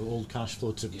cash flow, old cash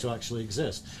flow, to actually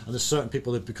exist. And there's certain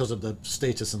people that, because of the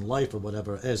status in life or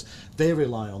whatever it is, they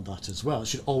rely on that as well. It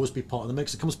should always be part of the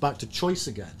mix. It comes back to choice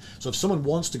again. So if someone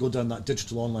wants to go down that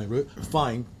digital online route,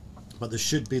 fine. But there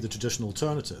should be the traditional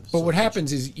alternative. But what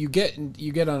happens is you get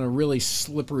on a really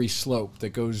slippery slope that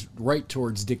goes right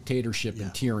towards dictatorship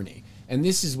and tyranny. And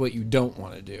this is what you don't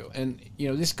want to do. And you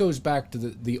know, this goes back to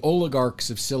the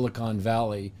oligarchs of Silicon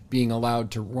Valley being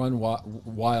allowed to run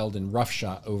wild and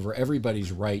roughshod over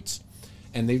everybody's rights.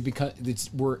 And they've become,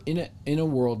 we're in a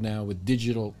world now with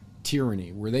digital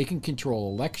tyranny where they can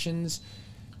control elections.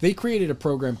 They created a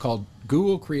program called,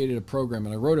 Google created a program,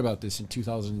 and I wrote about this in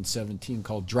 2017,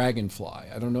 called Dragonfly.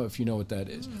 I don't know if you know what that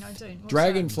is. I don't. What's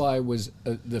Dragonfly was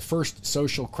the first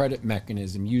social credit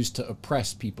mechanism used to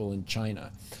oppress people in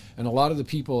China. And a lot of the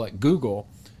people at Google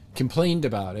complained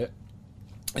about it,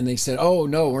 and they said, oh,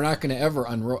 no, we're not going to ever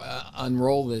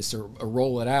unroll this or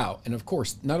roll it out. And of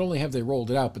course, not only have they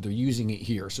rolled it out, but they're using it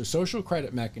here. So social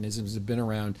credit mechanisms have been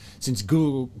around since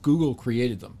Google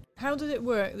created them. How did it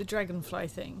work, the Dragonfly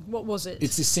thing? What was it?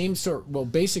 It's the same sort, well,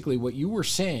 basically what you were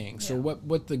saying. So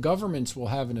what the governments will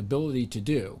have an ability to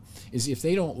do is, if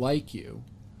they don't like you,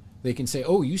 they can say,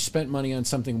 oh, you spent money on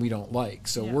something we don't like,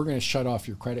 so we're going to shut off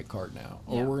your credit card now,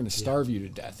 or we're going to starve you to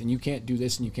death, and you can't do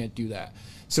this and you can't do that.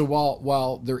 So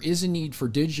while there is a need for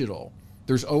digital,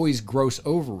 there's always gross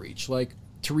overreach, like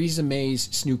Theresa May's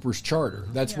Snoopers Charter.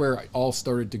 That's where it all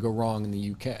started to go wrong in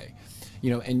the UK. You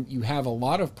know, and you have a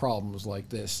lot of problems like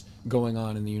this going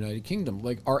on in the United Kingdom,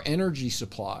 like our energy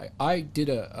supply. I did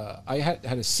I had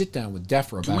a sit down with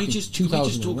DEFRA back in 2001. Can we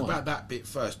just talk about that bit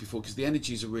first, because the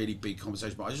energy is a really big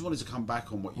conversation. But I just wanted to come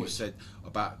back on what you said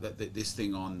about this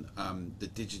thing on the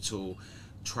digital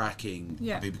tracking,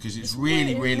 because it's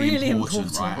really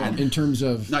important, right? And in terms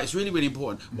of it's really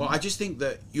important. Well, I just think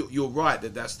that you're right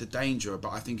that's the danger, but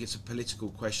I think it's a political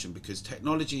question, because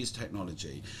technology is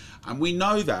technology, and we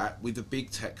know that with the big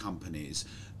tech companies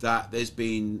that there's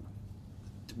been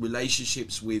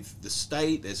relationships with the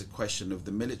state. There's a question of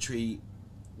the military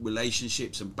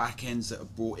relationships and back ends that are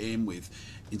brought in with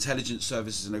intelligence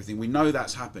services and everything. We know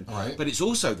that's happened, but it's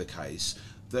also the case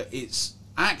that it's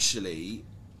actually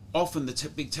often the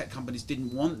big tech companies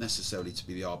didn't want necessarily to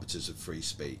be the arbiters of free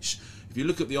speech. If you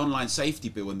look at the online safety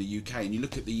bill in the UK, and you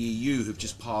look at the EU, who've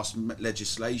just passed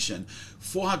legislation,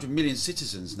 400 million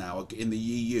citizens now in the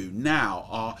EU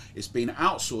it's been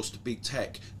outsourced to big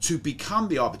tech to become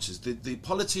the arbiters. The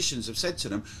politicians have said to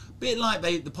them, a bit like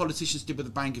the politicians did with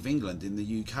the Bank of England in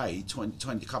the UK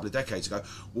a couple of decades ago,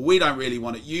 well, we don't really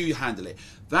want it, you handle it.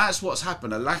 That's what's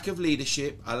happened, a lack of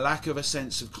leadership, a lack of a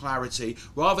sense of clarity.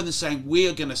 Rather than saying, we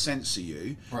are going to censor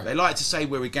you, they like to say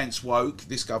we're against woke,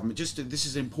 this government. This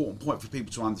is an important point for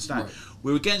people to understand.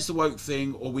 We're against the woke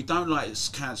thing, or we don't like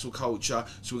cancel culture,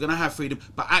 so we're going to have freedom.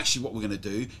 But actually what we're going to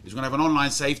do is we're going to have an online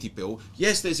safety bill.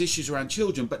 Yes, there's issues around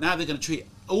children, but now they're going to treat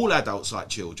all adults like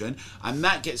children, and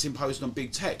that gets imposed on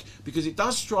big tech. Because it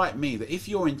does strike me that if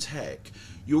you're in tech,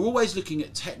 you're always looking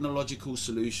at technological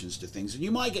solutions to things, and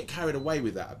you might get carried away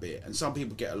with that a bit, and some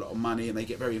people get a lot of money and they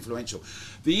get very influential.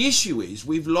 The issue is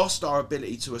we've lost our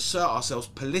ability to assert ourselves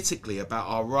politically about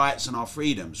our rights and our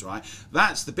freedoms, right?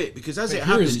 That's the bit, because as it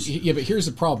happens... Yeah, but here's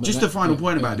the problem. Just a final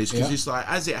point about this, because it's like,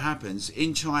 as it happens,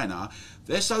 in China,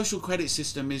 their social credit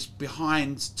system is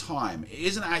behind time. It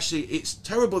isn't actually, it's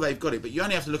terrible they've got it, but you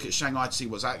only have to look at Shanghai to see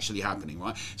what's actually happening,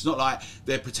 right? It's not like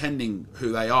they're pretending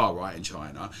who they are, right, in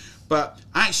China. But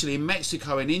actually in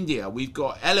Mexico and India, we've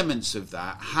got elements of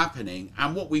that happening,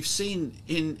 and what we've seen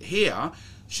in here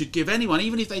should give anyone,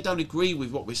 even if they don't agree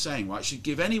with what we're saying, right, should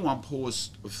give anyone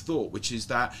pause of thought, which is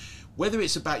that whether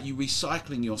it's about you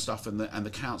recycling your stuff and the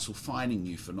council fining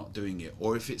you for not doing it,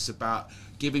 or if it's about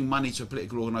giving money to a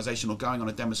political organisation or going on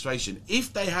a demonstration,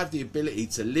 if they have the ability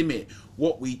to limit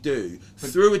what we do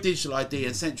through a digital ID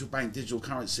and central bank digital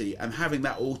currency and having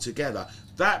that all together,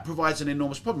 that provides an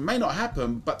enormous problem. It may not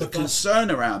happen, but the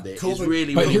concern around it is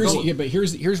really, but really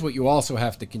here's what you also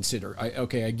have to consider.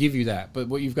 I give you that, but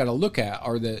what you've got to look at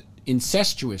are the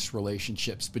incestuous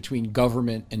relationships between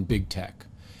government and big tech.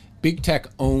 Big tech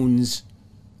owns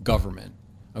government.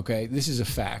 Okay, this is a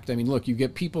fact. I mean, look, you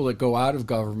get people that go out of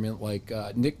government, like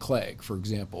Nick Clegg, for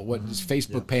example. What is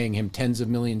Facebook paying him tens of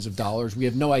millions of dollars? We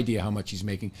have no idea how much he's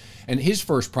making. And his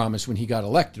first promise when he got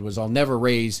elected was, I'll never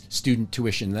raise student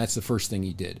tuition. And that's the first thing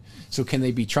he did. So can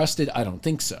they be trusted? I don't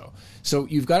think so. So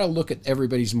you've got to look at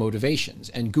everybody's motivations.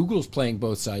 And Google's playing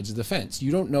both sides of the fence.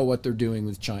 You don't know what they're doing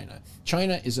with China.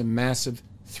 China is a massive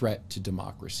threat to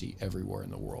democracy everywhere in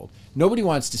the world. Nobody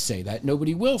wants to say that.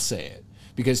 Nobody will say it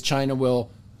because China will,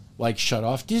 like, shut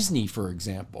off Disney, for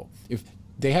example. If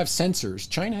they have censors,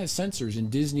 China has censors in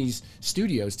Disney's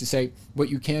studios to say what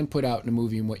you can put out in a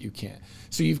movie and what you can't.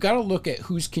 So you've got to look at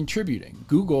who's contributing.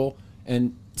 Google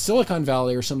and Silicon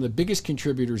Valley are some of the biggest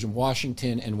contributors in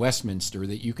Washington and Westminster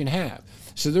that you can have.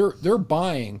 So they're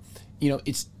buying, you know,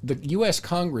 it's the U.S.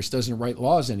 Congress doesn't write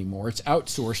laws anymore. It's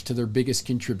outsourced to their biggest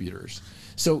contributors.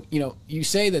 So, you know, you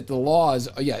say that the laws,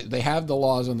 yeah, they have the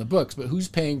laws on the books, but who's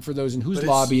paying for those and who's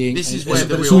lobbying? This is and where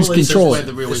the who's real controlling?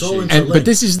 issue. But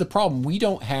this is the problem. We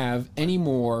don't have any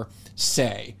more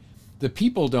say. The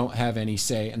people don't have any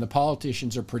say, and the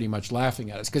politicians are pretty much laughing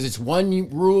at us because it's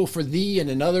one rule for thee and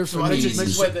another for me.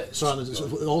 So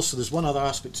also, there's one other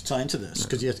aspect to tie into this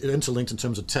because you're interlinked in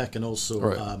terms of tech and also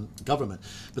government.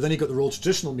 But then you've got the role of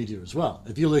traditional media as well.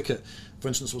 If you look at, for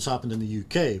instance, what's happened in the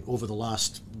UK over the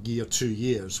last year, 2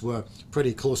 years, where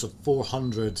pretty close to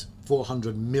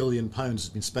 400 million pounds has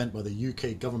been spent by the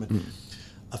UK government,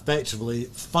 effectively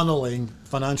funneling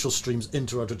financial streams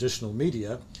into our traditional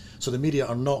media. So the media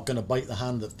are not going to bite the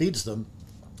hand that feeds them.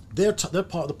 They're part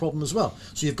of the problem as well.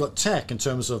 So you've got tech in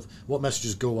terms of what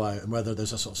messages go out and whether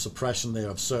there's a sort of suppression there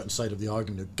of certain side of the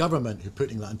argument, of government who are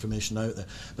putting that information out there.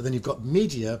 But then you've got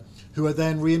media who are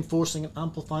then reinforcing and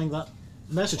amplifying that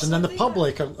message. And then the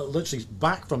public are literally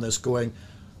back from this going,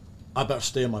 I better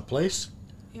stay in my place.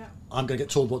 Yeah. I'm going to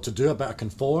get told what to do. I better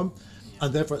conform.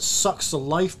 And therefore it sucks the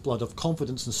lifeblood of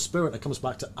confidence and spirit. It comes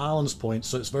back to Alan's point,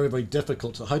 so it's very, very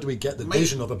difficult. So how do we get the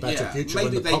vision of a better future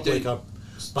when the public are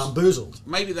bamboozled?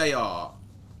 Maybe they are.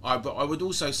 But I would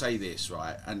also say this,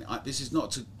 right, and this is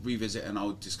not to revisit an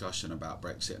old discussion about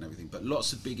Brexit and everything, but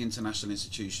lots of big international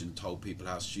institutions told people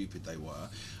how stupid they were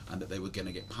and that they were going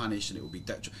to get punished and it would be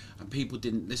detrimental, and people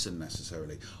didn't listen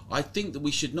necessarily. I think that we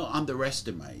should not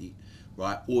underestimate,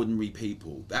 right, ordinary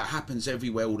people. That happens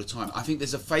everywhere all the time. I think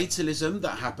there's a fatalism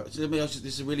that happens.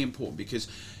 This is really important because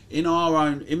in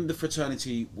the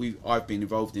fraternity I've been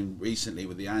involved in recently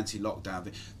with the anti-lockdown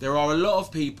thing, there are a lot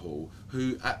of people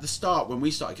who at the start when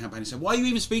we started campaigning said, why are you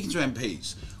even speaking to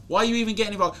MPs? Why are you even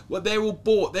getting involved? Well, they're all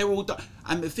bought, they're all done.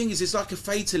 And the thing is, it's like a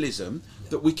fatalism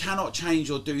that we cannot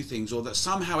change or do things, or that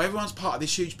somehow everyone's part of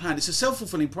this huge plan. It's a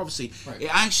self-fulfilling prophecy. Right.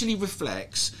 It actually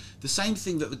reflects the same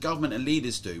thing that the government and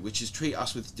leaders do, which is treat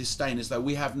us with disdain as though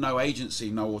we have no agency,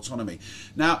 no autonomy.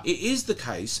 Now, it is the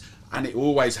case, and it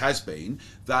always has been,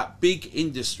 that big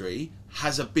industry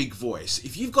has a big voice.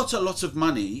 If you've got a lot of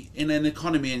money in an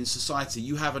economy and society,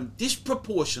 you have a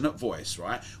disproportionate voice,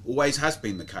 right? Always has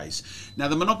been the case. Now,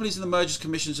 the monopolies and the mergers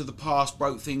commissions of the past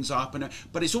broke things up,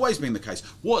 but it's always been the case.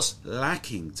 What's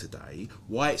lacking today,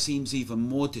 why it seems even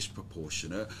more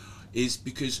disproportionate, is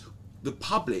because the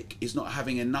public is not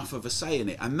having enough of a say in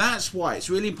it. And that's why it's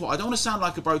really important. I don't want to sound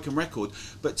like a broken record,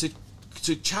 but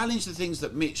to challenge the things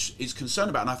that Mitch is concerned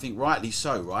about, and I think rightly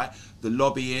so, right? The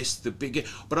lobbyists, the big,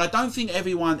 but I don't think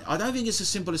it's as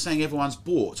simple as saying everyone's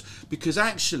bought, because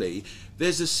actually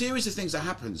there's a series of things that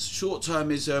happens. Short term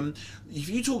is, if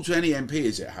you talk to any MP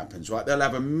as it happens, right, they'll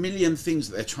have a million things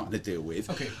that they're trying to deal with.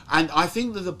 Okay. And I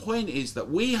think that the point is that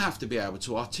we have to be able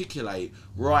to articulate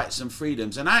rights and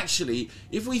freedoms, and actually,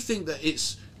 if we think that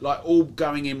it's like all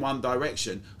going in one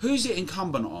direction, who's it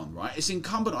incumbent on, right? It's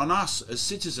incumbent on us as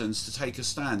citizens to take a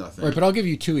stand, I think. Right, but I'll give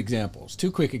you two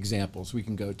quick examples we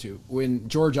can go to. When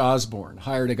George Osborne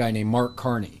hired a guy named Mark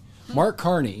Carney. Mark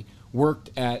Carney worked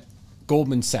at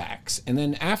Goldman Sachs, and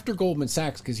then after Goldman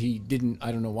Sachs, because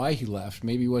I don't know why he left,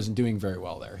 maybe he wasn't doing very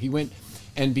well there, he went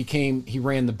and he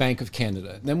ran the Bank of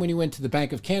Canada. Then when he went to the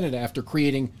Bank of Canada after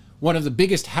creating one of the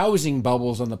biggest housing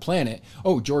bubbles on the planet,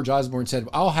 George Osborne said,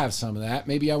 I'll have some of that.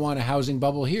 Maybe I want a housing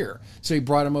bubble here. So he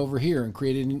brought him over here and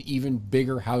created an even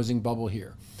bigger housing bubble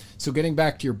here. So getting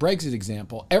back to your Brexit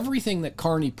example, everything that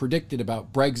Carney predicted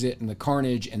about Brexit and the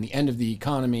carnage and the end of the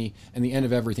economy and the end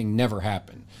of everything never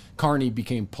happened. Carney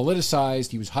became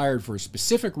politicized. He was hired for a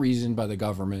specific reason by the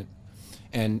government,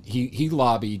 and he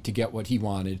lobbied to get what he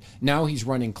wanted. Now he's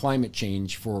running climate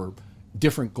change for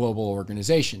different global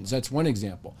organizations. That's one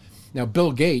example. Now,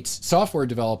 Bill Gates, software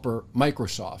developer,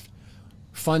 Microsoft,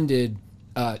 funded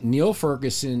Neil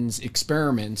Ferguson's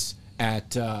experiments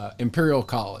at Imperial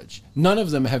College. None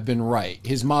of them have been right.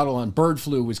 His model on bird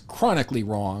flu was chronically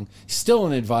wrong. Still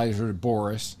an advisor to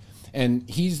Boris, and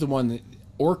he's the one that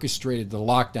orchestrated the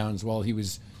lockdowns while he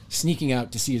was sneaking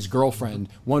out to see his girlfriend.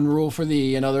 One rule for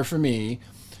thee, another for me.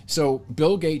 So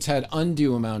Bill Gates had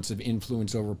undue amounts of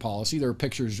influence over policy. There are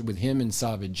pictures with him and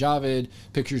Sajid Javid,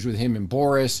 pictures with him and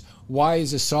Boris. Why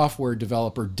is a software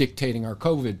developer dictating our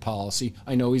COVID policy?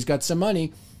 I know he's got some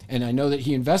money, and I know that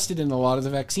he invested in a lot of the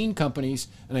vaccine companies,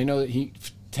 and I know that he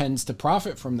tends to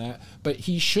profit from that, but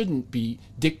he shouldn't be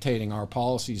dictating our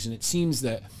policies. And it seems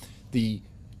that the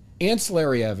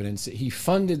ancillary evidence that he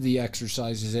funded the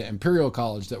exercises at Imperial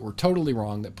College that were totally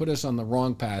wrong, that put us on the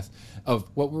wrong path of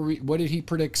what did he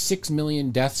predict? 6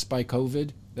 million deaths by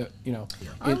COVID.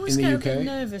 I always in get the a bit UK.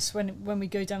 nervous when we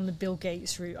go down the Bill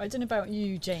Gates route. I don't know about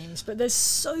you, James, but there's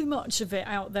so much of it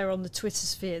out there on the Twitter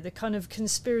sphere, the kind of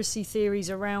conspiracy theories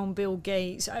around Bill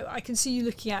Gates. I can see you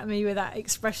looking at me with that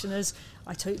expression as,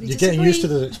 I totally You're disagree. getting used to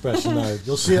the expression now.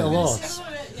 You'll see it a lot.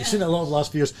 You've seen it a lot over the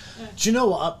last few years. Do you know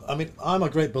what? I mean, I'm a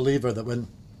great believer that when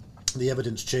the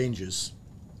evidence changes,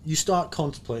 you start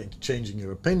contemplating changing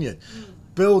your opinion.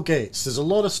 Bill Gates, there's a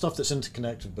lot of stuff that's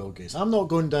interconnected with Bill Gates. I'm not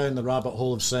going down the rabbit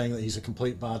hole of saying that he's a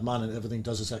complete bad man and everything he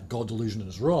does is that God delusion and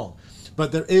is wrong.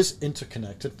 But there is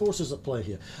interconnected forces at play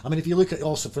here. I mean, if you look at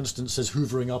also, for instance, his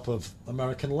hoovering up of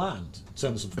American land in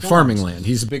terms of Farming land.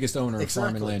 He's the biggest owner of Exactly.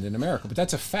 farming land in America. But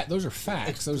that's a fact. Those are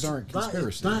facts. Those aren't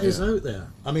conspiracies. That is out there.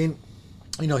 I mean,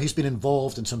 he's been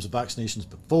involved in terms of vaccinations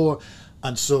before,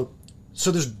 and so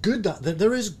there's good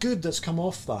there is good that's come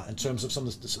off that in terms of some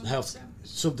of the health.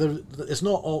 So it's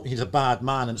not all he's a bad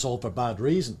man and it's all for bad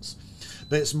reasons,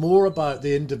 but it's more about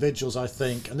the individuals, I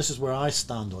think, and this is where I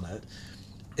stand on it.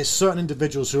 It's certain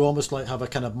individuals who almost like have a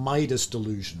kind of Midas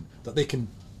delusion that they can,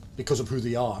 because of who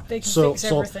they are. They can so fix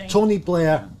everything. Tony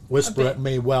Blair, Whisper bit.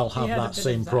 may well have He had a that bit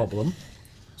same of that. problem.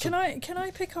 Can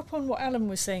I pick up on what Alan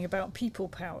was saying about people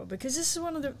power? Because this is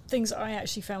one of the things I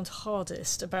actually found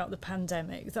hardest about the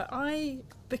pandemic, that I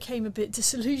became a bit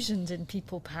disillusioned in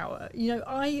people power.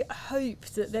 I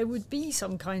hoped that there would be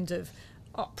some kind of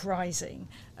uprising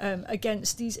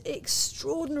against these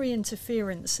extraordinary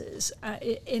interferences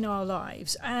in our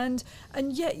lives, and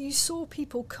yet you saw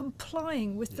people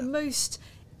complying with the most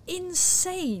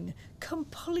insane,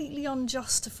 completely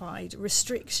unjustified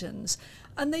restrictions,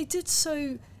 and they did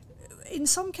so in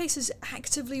some cases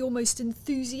actively, almost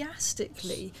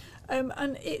enthusiastically,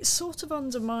 and it sort of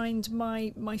undermined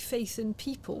my faith in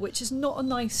people, which is not a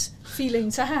nice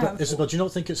feeling to have. But Isabel, do you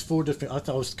not think it's four different? I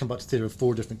thought I was to come back to the theory of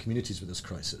four different communities with this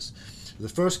crisis. The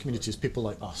first community is people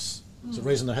like us, so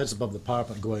raising their heads above the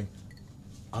parapet and going,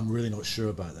 "I'm really not sure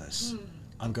about this.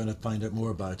 I'm going to find out more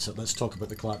about it. Let's talk about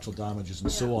the collateral damages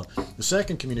and so on." The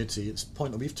second community, it's a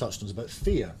point that we've touched on, is about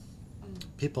fear.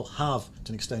 People have,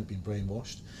 to an extent, been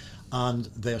brainwashed, and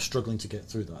they are struggling to get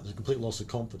through that. There's a complete loss of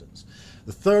confidence.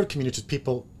 The third community is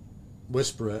people,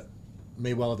 whisper it,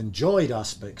 may well have enjoyed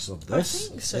aspects of this. I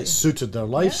think so. It suited their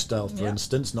lifestyle, for Yeah.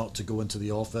 instance, not to go into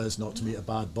the office, not to meet a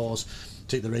bad boss,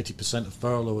 take their 80% of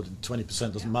furlough, and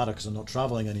 20% doesn't matter because they're not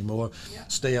travelling anymore,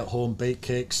 stay at home, bake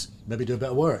cakes, maybe do a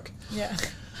bit of work. Yeah.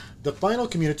 The final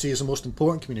community is the most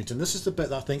important community, and this is the bit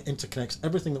that I think interconnects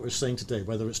everything that we're saying today,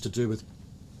 whether it's to do with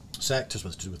sectors,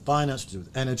 whether it's to do with finance, to do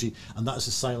with energy, and that is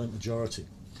the silent majority.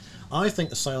 I think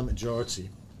the silent majority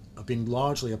have been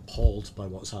largely appalled by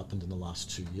what's happened in the last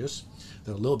 2 years.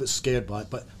 They're a little bit scared by it,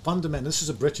 but fundamentally, this is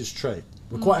a British trait.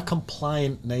 We're quite a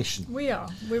compliant nation. We are.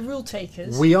 We're rule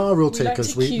takers. We are rule We like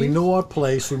takers. to We queue. know our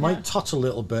place. We might tut a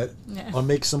little bit Yeah. or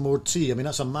make some more tea. I mean,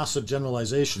 that's a massive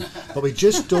generalisation. But we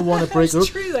just don't want to break the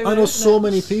That's rules. true, though, I know isn't so it?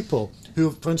 many people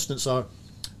who, for instance,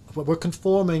 we're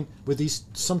conforming with these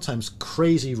sometimes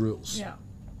crazy rules Yeah.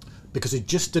 because they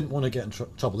just didn't want to get in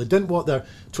trouble. They didn't want their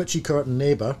twitchy curtain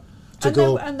neighbour to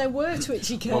go. And there were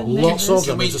twitchy Well, curtain lots of neighbours.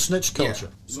 them. There's a snitch culture.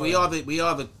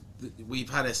 We've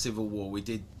had a civil war. We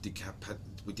did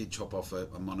chop off a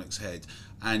monarch's head,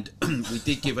 and we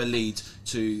did give a lead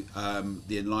to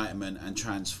the Enlightenment and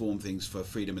transform things for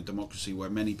freedom and democracy, where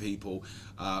many people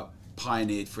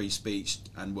pioneered free speech,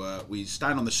 and we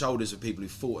stand on the shoulders of people who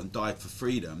fought and died for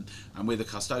freedom, and we're the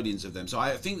custodians of them. So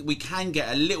I think we can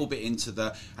get a little bit into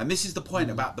and this is the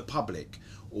point about the public,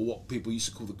 or what people used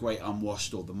to call the great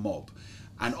unwashed or the mob.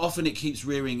 And often it keeps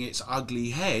rearing its ugly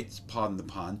head, pardon the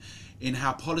pun, in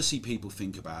how policy people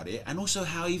think about it, and also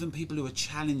how even people who are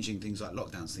challenging things like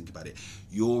lockdowns think about it.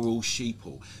 You're all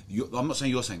sheeple. I'm not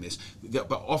saying you're saying this,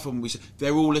 but often we say,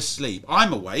 they're all asleep.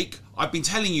 I'm awake. I've been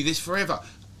telling you this forever.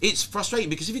 It's frustrating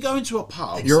because if you go into a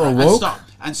pub You're awoke?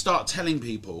 and start telling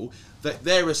people that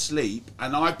they're asleep,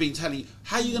 and I've been telling you,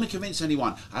 how are you going to convince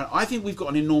anyone? And I think we've got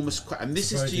an enormous, and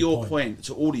this is to your point,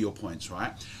 to all of your points,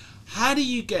 right? How do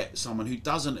you get someone who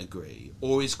doesn't agree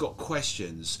or has got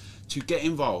questions to get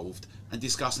involved and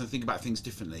discuss and think about things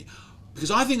differently? Because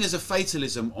I think there's a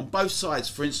fatalism on both sides,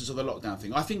 for instance, of the lockdown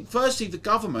thing. I think, firstly, the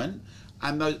government,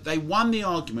 and they won the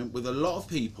argument with a lot of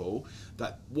people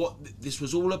that what this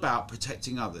was all about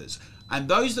protecting others. And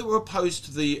those that were opposed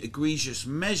to the egregious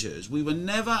measures, we were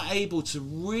never able to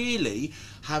really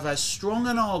have as strong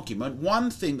an argument,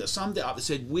 one thing that summed it up, that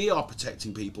said we are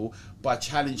protecting people by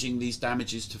challenging these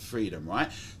damages to freedom, right?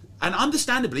 And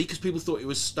understandably, because people thought it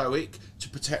was stoic to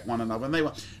protect one another, and they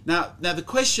were. Now the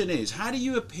question is, how do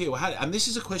you appeal? And this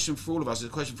is a question for all of us. It's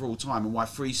a question for all time, and why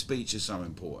free speech is so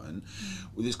important.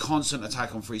 With this constant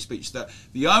attack on free speech, that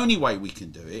the only way we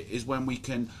can do it is when we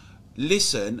can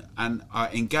listen and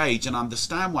engage and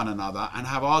understand one another and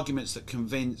have arguments that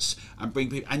convince and bring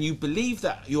people. And you believe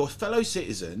that your fellow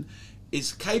citizen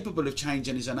is capable of change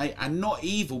and is innate and not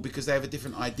evil because they have a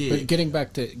different idea. But getting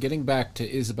back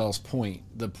to Isabel's point,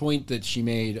 the point that she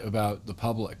made about the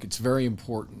public, it's very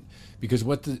important, because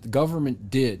what the government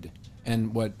did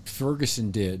and what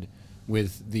Ferguson did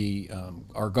with the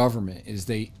our government is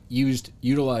they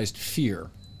utilized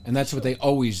fear, and that's what they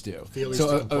always do.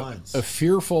 So a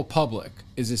fearful public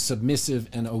is a submissive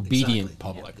and obedient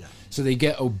public. Yeah. So they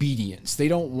get obedience. They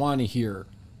don't want to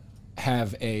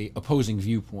have a opposing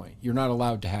viewpoint. You're not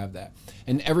allowed to have that.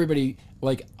 And everybody,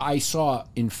 like I saw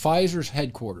in Pfizer's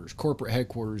headquarters, corporate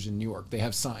headquarters in New York, they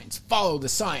have signs: follow the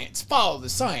science, follow the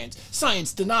science,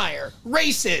 science denier,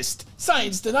 racist,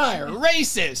 science denier,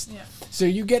 racist. Yeah. So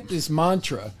you get this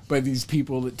mantra by these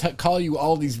people that call you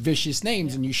all these vicious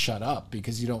names, and you shut up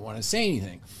because you don't want to say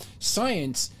anything.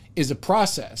 Science is a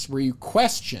process where you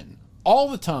question all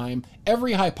the time,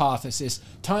 every hypothesis,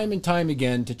 time and time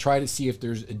again, to try to see if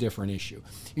there's a different issue.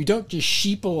 You don't just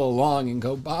sheeple along and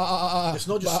go, bah. It's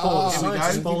not just follow the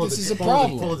science, it's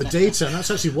follow the data, and that's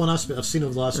actually one aspect I've seen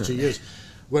over the last 2 years,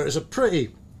 where it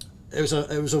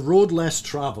was a road less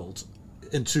travelled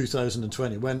in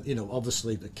 2020, when, you know,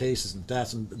 obviously the cases and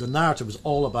deaths and the narrative was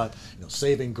all about, you know,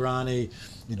 saving granny,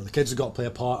 you know, the kids have got to play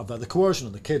a part of that. The coercion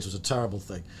of the kids was a terrible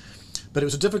thing. But it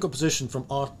was a difficult position from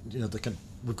our, you know,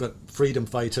 we've got freedom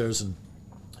fighters and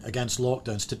against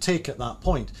lockdowns to take at that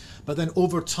point. But then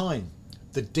over time,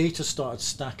 the data started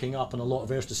stacking up in a lot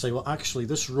of areas to say, well, actually,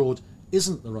 this road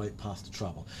isn't the right path to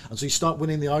travel. And so you start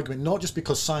winning the argument, not just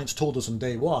because science told us on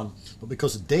day one, but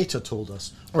because the data told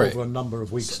us over a number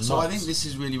of weeks and months. So I think this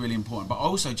is really, really important. But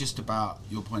also just about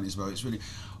your point as well, it's really,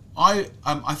 I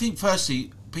think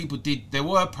firstly, there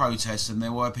were protests and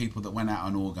there were people that went out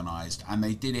and organised, and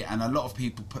they did it, and a lot of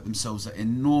people put themselves at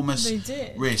enormous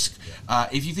risk.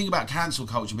 If you think about cancel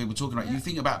culture, people talking about, you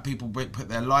think about people put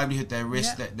their livelihood, their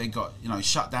risk, that they got, you know,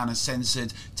 shut down and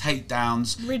censored,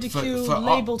 takedowns, ridiculed,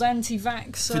 labelled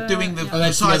anti-vax, for doing the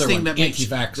precise thing that Mitch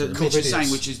is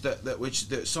saying, which is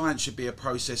that science should be a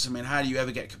process. I mean, how do you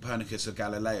ever get Copernicus or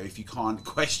Galileo if you can't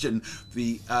question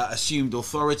the assumed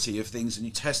authority of things and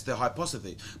you test the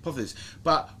hypothesis?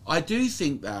 But I do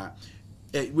think that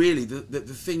it really, the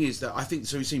thing is that I think,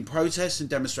 so we've seen protests and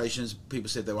demonstrations. People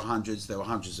said there were hundreds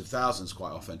of thousands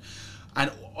quite often. And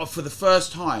for the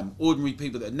first time, ordinary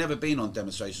people that had never been on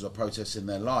demonstrations or protests in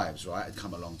their lives, right, had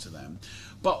come along to them.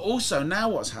 But also now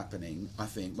what's happening, I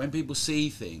think, when people see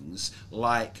things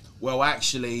like, well,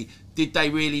 actually, did they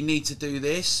really need to do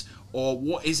this? Or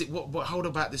what is it, what hold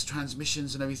about this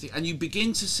transmissions and everything, and you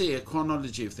begin to see a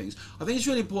chronology of things. I think it's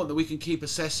really important that we can keep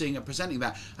assessing and presenting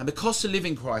that. And the cost of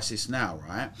living crisis now,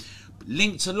 right,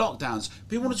 linked to lockdowns.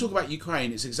 People want to talk about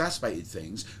Ukraine, it's exacerbated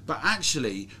things, but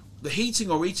actually the heating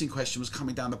or eating question was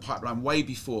coming down the pipeline way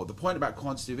before. The point about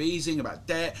quantitative easing, about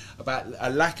debt, about a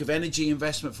lack of energy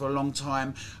investment for a long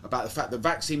time, about the fact that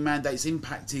vaccine mandates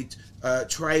impacted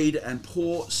trade and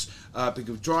ports, because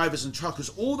of drivers and truckers,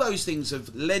 all those things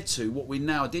have led to what we're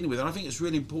now dealing with. And I think it's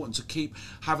really important to keep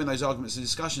having those arguments and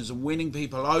discussions and winning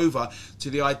people over to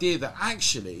the idea that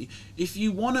actually, if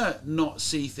you want to not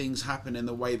see things happen in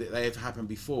the way that they have happened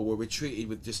before, where we're treated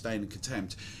with disdain and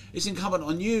contempt, it's incumbent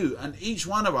on you and each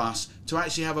one of us to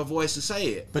actually have a voice and say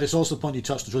it. But it's also the point you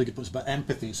touched, it's really good point, it's about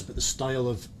empathy, it's about the style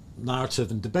of narrative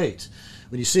and debate.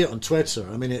 When you see it on Twitter,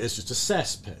 I mean, it's just a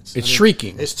cesspit. It's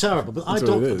shrieking. It's terrible, but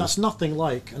that's nothing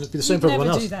like, and it'd be the same for everyone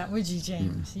else. You'd never do that, would you,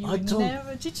 James? You would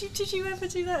never. Did you ever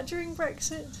do that during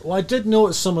Brexit? Well, I did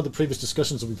notice some of the previous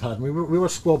discussions that we've had, and we were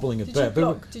squabbling a bit.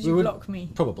 Did you block me?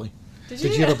 Probably.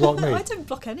 Did you ever block me? I don't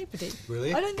block anybody.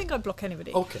 Really? I don't think I block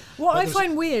anybody. Okay. What I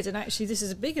find weird, and actually this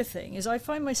is a bigger thing, is I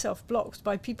find myself blocked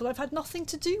by people I've had nothing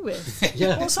to do with.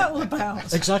 Yeah. What's that all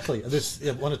about? Exactly. There's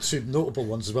one or two notable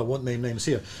ones as well. I won't name names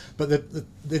here, but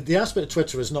the aspect of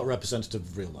Twitter is not representative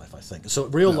of real life, I think. So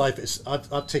real life is.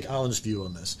 I'd take Alan's view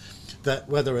on this. That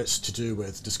whether it's to do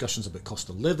with discussions about cost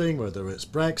of living, whether it's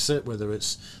Brexit, whether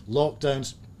it's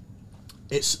lockdowns,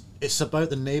 it's about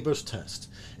the neighbours test.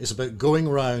 It's about going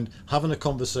around, having a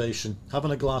conversation,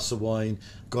 having a glass of wine,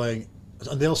 and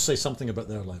they'll say something about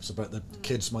their lives, about the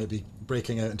kids might be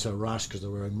breaking out into a rash because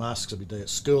they're wearing masks every day at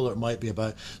school, or it might be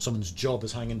about someone's job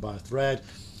is hanging by a thread.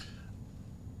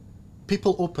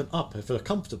 People open up if they're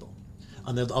comfortable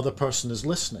and the other person is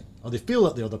listening, or they feel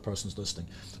that the other person's listening.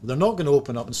 They're not going to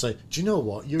open up and say, do you know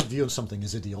what, your view on something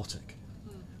is idiotic.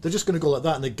 They're just going to go like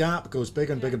that, and the gap goes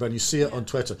bigger and bigger, and you see it on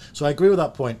Twitter. So I agree with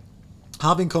that point.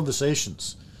 Having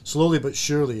conversations, slowly but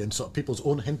surely, in sort of people's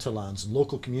own hinterlands and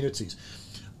local communities,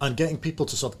 and getting people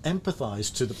to sort of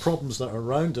empathise to the problems that are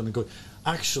around them and go,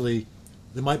 actually,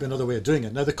 there might be another way of doing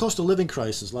it. Now, the cost of living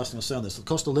crisis, last thing I'll say on this, the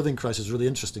cost of living crisis is really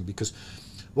interesting, because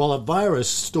while a virus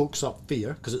stokes up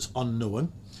fear, because it's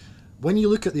unknown, when you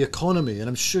look at the economy, and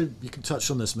I'm sure you can touch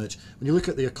on this, Mitch, when you look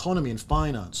at the economy and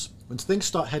finance, when things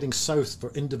start heading south for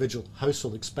individual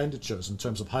household expenditures in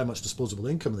terms of how much disposable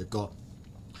income they've got,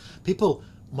 people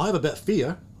might have a bit of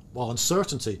fear, well,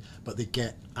 uncertainty, but they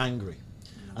get angry.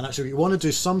 And actually what you want to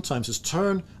do sometimes is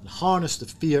turn and harness the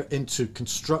fear into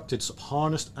constructed, sort of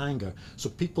harnessed anger, so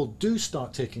people do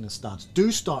start taking a stance,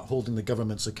 do start holding the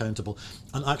governments accountable,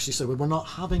 and actually say, well, we're not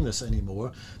having this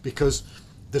anymore, because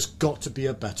there's got to be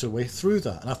a better way through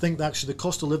that. And I think that actually the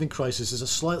cost of living crisis is a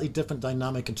slightly different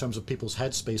dynamic in terms of people's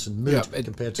headspace and mood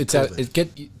compared to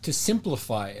COVID. To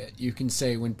simplify it, you can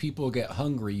say when people get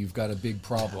hungry, you've got a big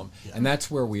problem. And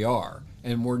that's where we are.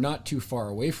 And we're not too far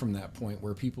away from that point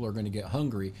where people are going to get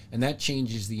hungry, and that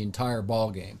changes the entire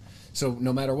ball game. So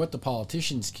no matter what the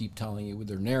politicians keep telling you with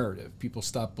their narrative, people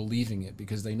stop believing it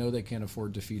because they know they can't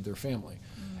afford to feed their family.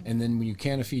 And then when you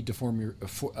can't feed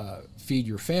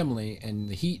your family and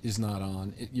the heat is not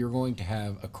on, you're going to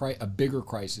have a bigger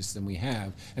crisis than we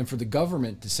have. And for the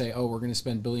government to say, oh, we're going to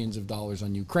spend billions of dollars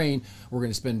on Ukraine, we're going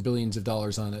to spend billions of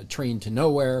dollars on a train to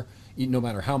nowhere, no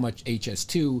matter how much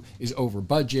HS2 is over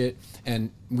budget. And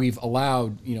we've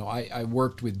allowed, I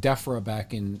worked with DEFRA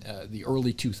back in the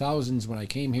early 2000s when I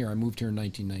came here. I moved here in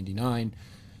 1999.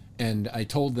 And I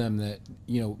told them that,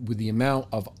 with the amount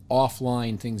of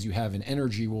offline things you have in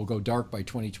energy, will go dark by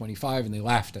 2025, and they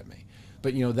laughed at me.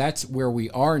 But, that's where we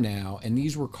are now, and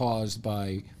these were caused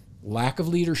by lack of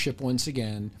leadership once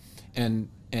again, and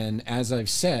as I've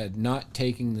said, not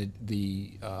taking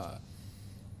the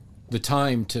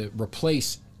time to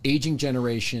replace aging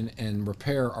generation and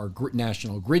repair our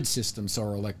national grid system so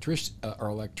our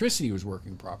electricity was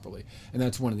working properly. And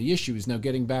that's one of the issues. Now,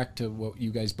 getting back to what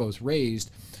you guys both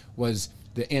raised was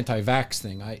the anti-vax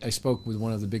thing. I spoke with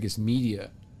one of the biggest media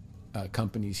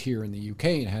companies here in the UK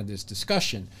and had this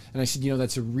discussion. And I said,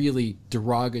 that's a really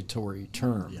derogatory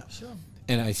term. Yeah, sure.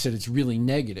 And I said, it's really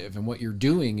negative. And what you're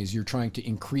doing is you're trying to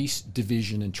increase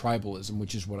division and tribalism,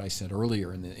 which is what I said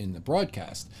earlier in the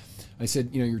broadcast. I said,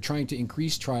 you're trying to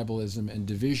increase tribalism and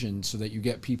division so that you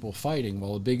get people fighting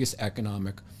while the biggest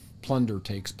economic plunder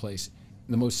takes place.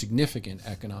 The most significant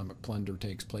economic plunder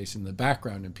takes place in the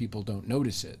background, and people don't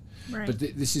notice it. Right. But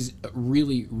this is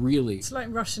really, really... It's like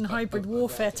Russian hybrid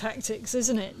warfare tactics,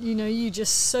 isn't it? You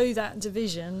just sow that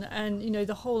division, and,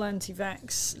 the whole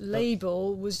anti-vax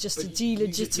label was just to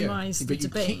delegitimize the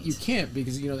debate. You can't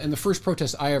because, and the first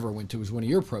protest I ever went to was one of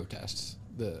your protests.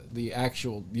 The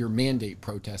actual your mandate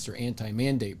protest or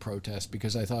anti-mandate protest,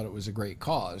 because I thought it was a great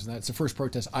cause, and that's the first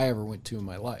protest I ever went to in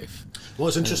my life. Well,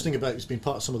 what's interesting about it's been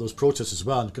part of some of those protests as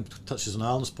well, and it touches on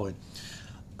Alan's point,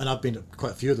 and I've been at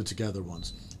quite a few of the Together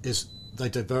ones, is the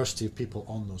diversity of people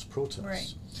on those protests.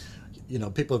 Right.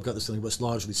 People have got this thing that's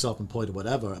largely self-employed or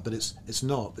whatever, but it's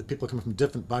not. People are coming from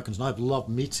different backgrounds, and I've loved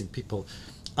meeting people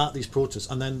at these protests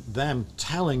and then them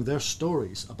telling their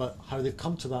stories about how they've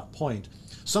come to that point,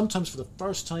 sometimes for the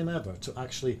first time ever, to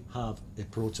actually have a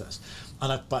protest.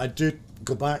 But I do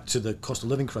go back to the cost of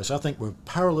living crisis. I think we're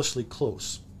perilously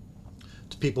close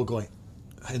to people going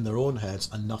in their own heads,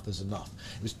 enough is enough.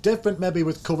 It was different maybe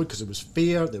with COVID because there was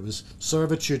fear, there was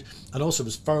servitude, and also there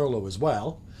was furlough as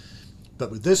well.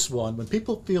 But with this one, when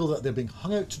people feel that they're being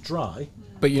hung out to dry,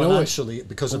 but financially,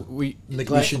 because of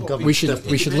neglect of government, we should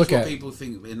look at what people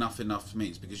think enough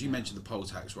means, because you mentioned the poll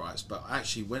tax riots, but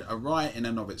actually when a riot in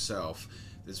and of itself,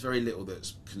 there's very little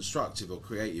that's constructive or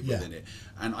creative within it.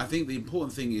 And I think the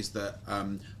important thing is that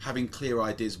having clear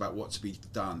ideas about what to be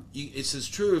done. It's as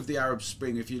true of the Arab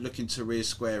Spring if you look into Tahrir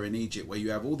Square in Egypt, where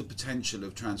you have all the potential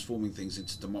of transforming things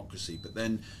into democracy, but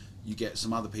then you get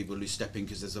some other people who step in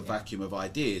because there's a vacuum of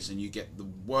ideas, and you get the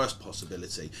worst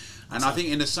possibility. And I think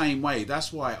in the same way,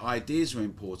 that's why ideas are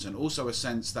important. Also a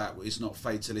sense that it's not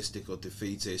fatalistic or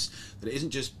defeatist, that it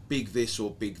isn't just big this or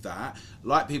big that.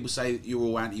 Like people say that you're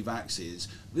all anti-vaxxers.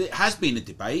 It has been a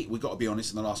debate, we've got to be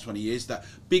honest, in the last 20 years, that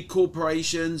big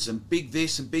corporations and big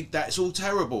this and big that, it's all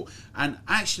terrible. And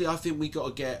actually I think we've got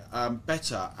to get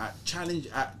better at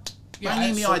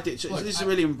banging the ideas. This is a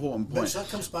really important point. That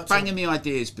comes back banging the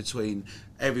ideas between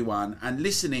everyone and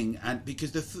listening, and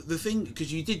because the thing,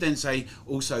 because you did then say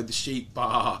also the sheep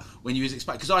bar when you was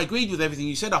explaining, because I agreed with everything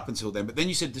you said up until then, but then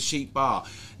you said the sheep bar.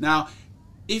 Now,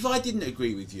 if I didn't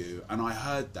agree with you and I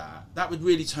heard that, that would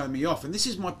really turn me off. And this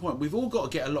is my point. We've all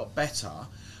got to get a lot better.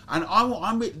 And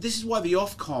this is why the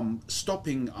Ofcom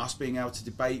stopping us being able to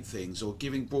debate things or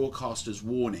giving broadcasters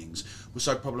warnings was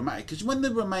so problematic. Because when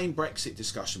the Remain Brexit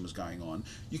discussion was going on,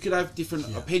 you could have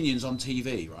different opinions on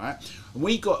TV, right?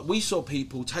 And we saw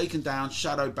people taken down,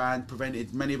 shadow banned,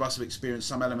 prevented. Many of us have experienced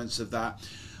some elements of that.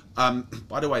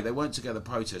 By the way, they weren't together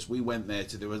protests. We went there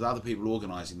there was other people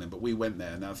organising them, but we went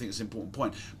there, and I think it's an important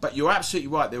point. But you're absolutely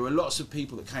right. There were lots of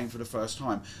people that came for the first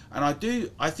time, and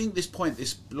I think this point,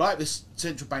 like this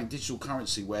central bank digital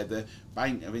currency, where the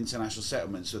Bank of International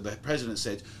Settlements, or the president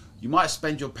said, you might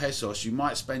spend your pesos, you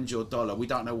might spend your dollar, we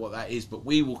don't know what that is, but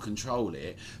we will control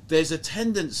it. There's a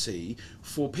tendency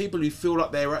for people who feel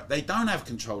like they don't have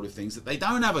control of things, that they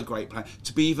don't have a great plan,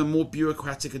 to be even more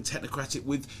bureaucratic and technocratic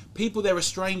with people they're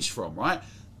estranged from, right?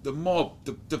 The mob,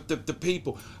 the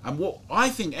people. And what I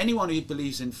think, anyone who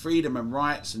believes in freedom and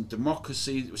rights and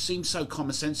democracy, it seems so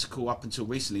commonsensical up until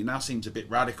recently, now seems a bit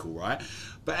radical, right?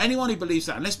 But anyone who believes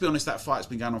that, and let's be honest, that fight's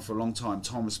been going on for a long time,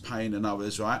 Thomas Paine and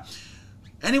others, right?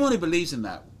 Anyone who believes in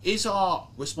that, is our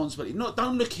responsibility.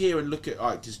 Don't look here and look at,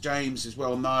 because James is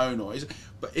well known,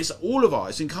 but it's all of us.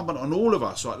 It's incumbent on all of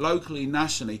us, right, locally,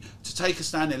 nationally, to take a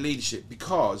stand in leadership,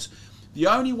 because the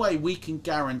only way we can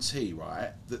guarantee,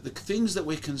 right, that the things that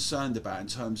we're concerned about in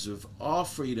terms of our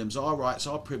freedoms, our rights,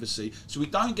 our privacy, so we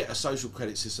don't get a social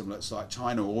credit system that's like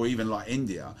China or even like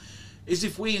India, is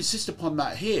if we insist upon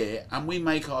that here and we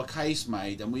make our case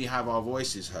made and we have our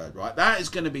voices heard, right? That is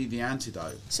going to be the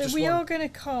antidote. So we are going to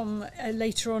come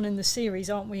later on in the series,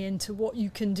 aren't we, into what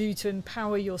you can do to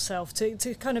empower yourself, to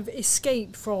kind of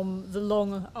escape from the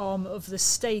long arm of the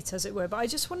state, as it were. But I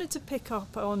just wanted to pick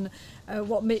up on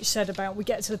what Mitch said about we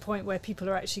get to the point where people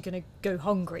are actually going to go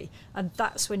hungry, and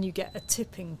that's when you get a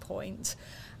tipping point.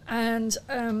 And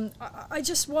I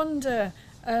just wonder...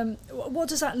 what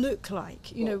does that look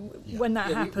like, when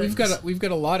that happens? We've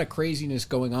got a lot of craziness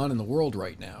going on in the world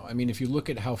right now. I mean, if you look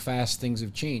at how fast things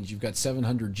have changed, you've got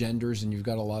 700 genders and you've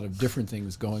got a lot of different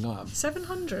things going on.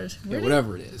 700? Really? Yeah,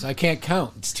 whatever it is. I can't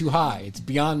count. It's too high. It's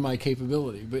beyond my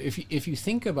capability. But if you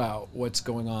think about what's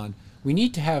going on, we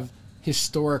need to have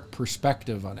historic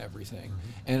perspective on everything.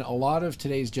 Mm-hmm. And a lot of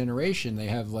today's generation, they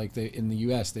have, in the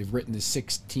U.S., they've written this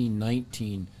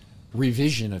 1619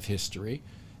 revision of history.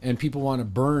 And people want to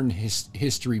burn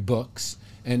history books,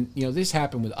 and this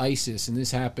happened with ISIS, and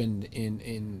this happened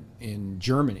in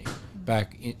Germany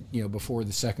back before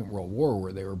the Second World War,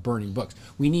 where they were burning books.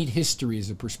 We need history as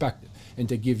a perspective, and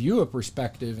to give you a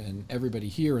perspective, and everybody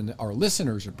here and our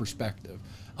listeners a perspective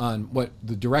on what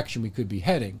the direction we could be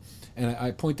heading. And I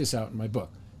point this out in my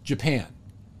book. Japan's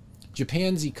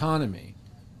economy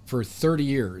for 30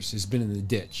 years has been in the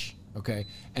ditch. Okay,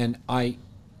 and I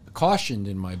cautioned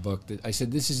in my book that I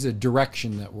said this is the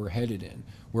direction that we're headed in,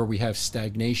 where we have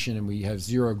stagnation and we have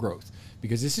zero growth,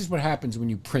 because this is what happens when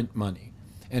you print money.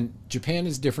 And Japan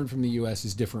is different from the US,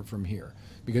 is different from here,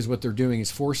 because what they're doing is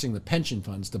forcing the pension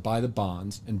funds to buy the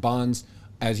bonds, and bonds,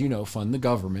 as you know, fund the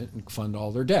government and fund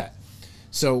all their debt.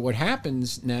 So what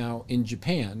happens now in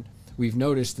Japan, we've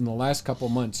noticed in the last couple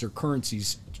of months, their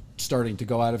currency's starting to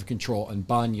go out of control and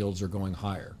bond yields are going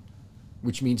higher,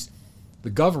 which means the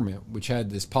government, which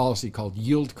had this policy called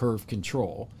yield curve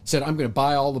control, said, I'm going to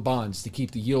buy all the bonds to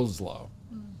keep the yields low.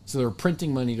 So they're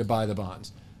printing money to buy the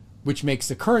bonds, which makes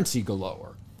the currency go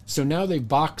lower. So now they've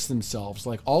boxed themselves,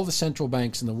 like all the central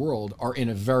banks in the world are in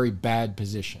a very bad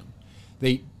position.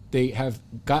 They've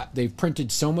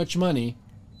printed so much money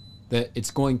that it's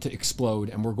going to explode,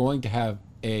 and we're going to have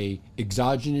a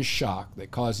exogenous shock that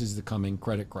causes the coming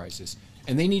credit crisis.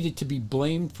 And they needed to be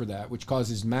blamed for that, which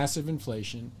causes massive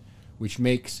inflation, which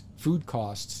makes food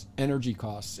costs, energy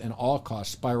costs, and all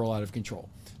costs spiral out of control.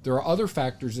 There are other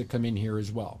factors that come in here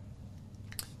as well.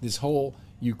 This whole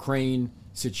Ukraine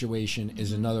situation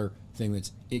is another thing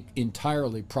that's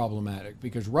entirely problematic,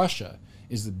 because Russia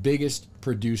is the biggest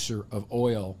producer of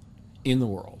oil in the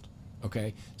world.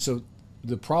 Okay, so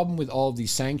the problem with all of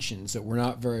these sanctions that were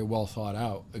not very well thought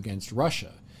out against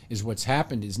Russia is what's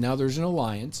happened is now there's an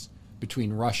alliance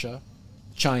between Russia,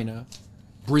 China,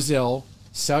 Brazil,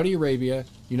 Saudi Arabia,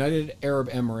 United Arab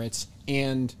Emirates,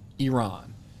 and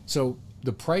Iran. So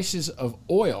the prices of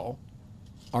oil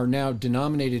are now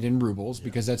denominated in rubles,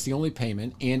 because that's the only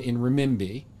payment, and in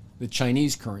renminbi, the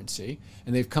Chinese currency.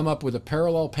 And they've come up with a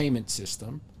parallel payment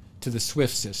system to the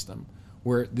SWIFT system,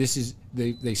 where this is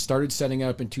they started setting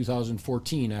up in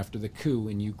 2014 after the coup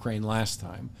in Ukraine last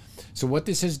time. So what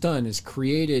this has done is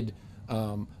created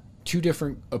two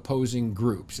different opposing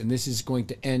groups, and this is going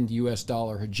to end U.S.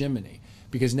 dollar hegemony,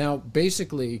 because now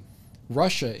basically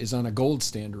Russia is on a gold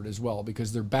standard as well,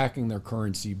 because they're backing their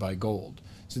currency by gold.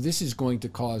 So this is going to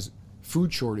cause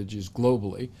food shortages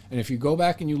globally. And if you go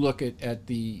back and you look at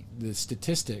the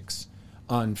statistics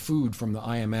on food from the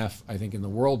IMF, I think, in the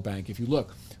World Bank, if you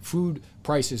look, food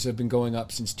prices have been going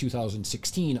up since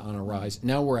 2016 on a rise.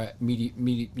 Now we're at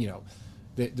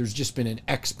there's just been an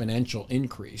exponential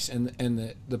increase, and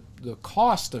the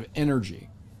cost of energy,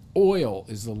 oil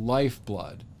is the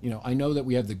lifeblood. I know that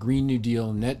we have the Green New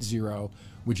Deal, net zero,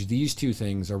 which these two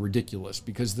things are ridiculous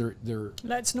because they're.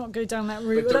 Let's not go down that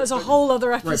route. That's a whole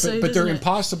other episode. Right, but they're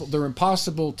impossible. They're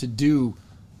impossible to do.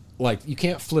 Like, you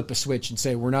can't flip a switch and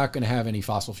say we're not going to have any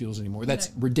fossil fuels anymore.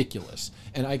 That's ridiculous.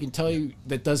 And I can tell you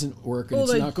that doesn't work, and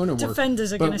it's not going to work.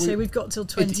 Defenders are going to say we've got till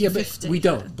 2050. We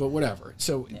don't, but whatever.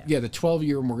 So the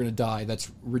 12-year and we're going to die.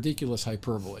 That's ridiculous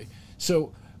hyperbole.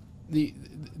 So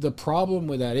the problem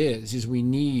with that is we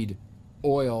need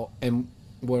oil, and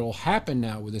what will happen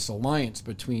now with this alliance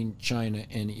between China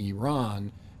and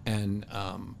Iran and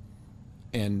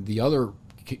the other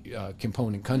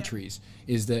component countries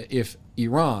is that if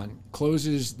Iran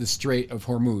closes the Strait of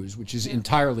Hormuz, which is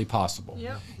entirely possible,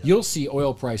 you'll see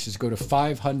oil prices go to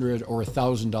 $500 or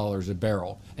 $1,000 a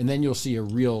barrel, and then you'll see a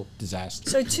real disaster.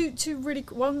 So two really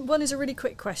one is a really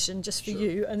quick question just for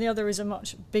you, and the other is a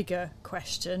much bigger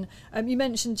question. You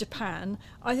mentioned Japan.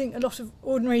 I think a lot of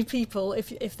ordinary people,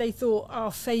 if they thought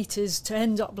our fate is to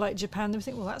end up like Japan, they would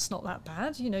think, well, that's not that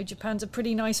bad. Japan's a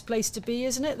pretty nice place to be,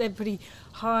 isn't it? They're pretty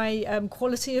high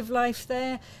quality of life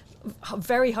there.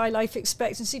 Very high life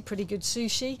expectancy, pretty good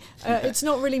sushi. It's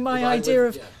not really my idea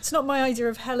of it's not my idea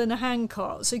of hell in a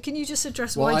handcart. So can you just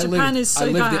address why Japan is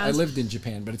so bad? I lived in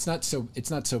Japan, but it's not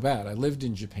so bad. I lived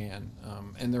in Japan,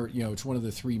 and it's one of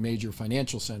the three major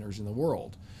financial centers in the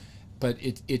world. But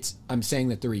I'm saying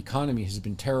that their economy has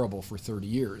been terrible for 30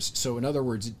 years. So in other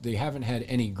words, they haven't had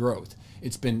any growth.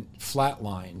 It's been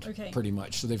flatlined pretty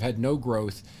much. So they've had no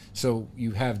growth. So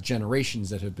you have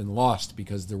generations that have been lost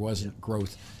because there wasn't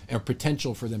growth and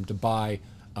potential for them to buy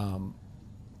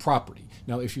property.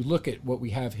 Now, if you look at what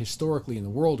we have historically in the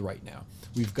world right now,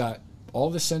 we've got all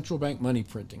the central bank money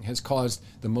printing has caused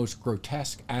the most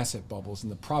grotesque asset bubbles in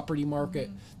the property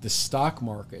market, the stock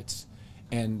markets,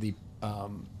 and the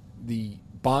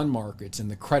bond markets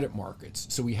and the credit markets.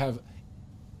 So we have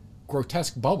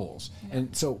grotesque bubbles,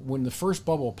 and so when the first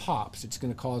bubble pops, it's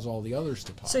going to cause all the others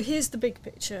to pop. So here's the big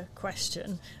picture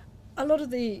question. A lot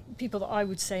of the people that I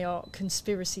would say are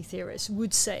conspiracy theorists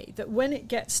would say that when it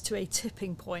gets to a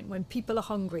tipping point, when people are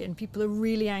hungry and people are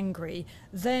really angry,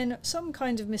 then some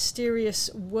kind of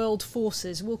mysterious world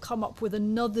forces will come up with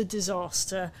another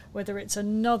disaster, whether it's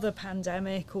another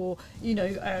pandemic or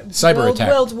cyber attack,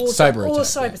 world war, cyber or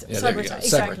attack, cyber attack, exactly.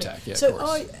 Cyber attack, yeah, so of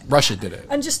course. Russia did it.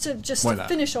 And just to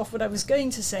finish off what I was going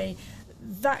to say,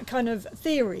 that kind of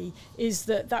theory is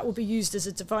that will be used as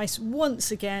a device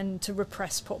once again to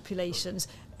repress populations.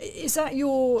 Is that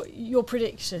your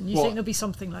prediction? You think there'll be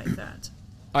something like that?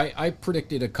 I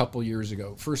predicted a couple years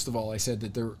ago. First of all, I said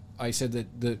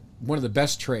that one of the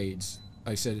best trades,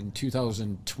 I said in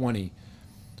 2020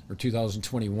 or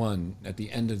 2021 at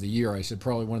the end of the year, I said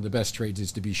probably one of the best trades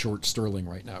is to be short sterling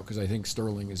right now, because I think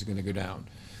sterling is going to go down.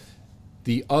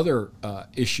 The other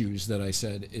issues that I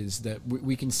said is that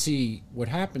we can see what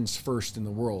happens first in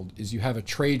the world is you have a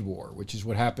trade war, which is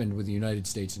what happened with the United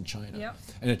States and China. Yep.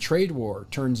 And a trade war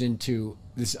turns into,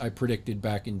 this I predicted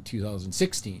back in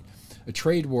 2016, a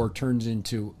trade war turns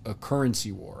into a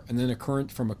currency war. And then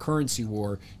from a currency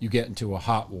war, you get into a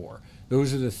hot war.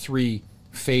 Those are the three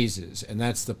phases, and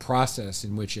that's the process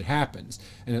in which it happens.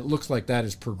 And it looks like that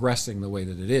is progressing the way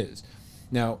that it is.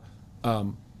 Now,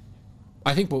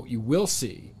 I think what you will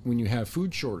see when you have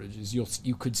food shortages,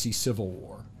 you could see civil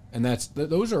war, and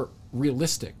those are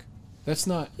realistic. That's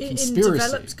not conspiracy. In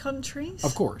developed countries,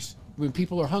 of course, when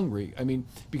people are hungry. I mean,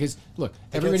 because look,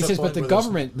 everybody says, but the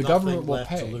government will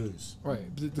pay. Right,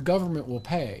 the government will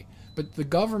pay, but the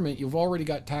government, you've already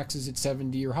got taxes at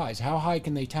 70-year highs. How high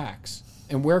can they tax,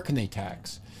 and where can they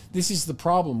tax? This is the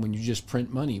problem when you just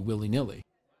print money willy-nilly.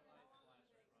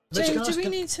 James, do we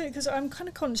need to, because I'm kind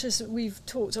of conscious that we've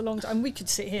talked a long time, we could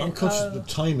sit here. I'm conscious of the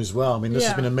time as well. I mean, this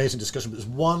has been an amazing discussion, but there's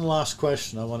one last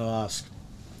question I want to ask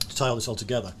to tie all this all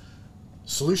together.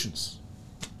 Solutions.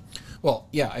 Well,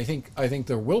 yeah, I think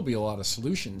there will be a lot of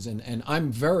solutions, and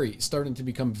I'm starting to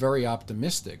become very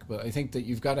optimistic, but I think that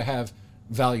you've got to have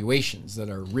valuations that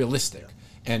are realistic.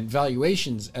 And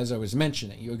valuations, as I was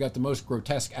mentioning, you've got the most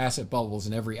grotesque asset bubbles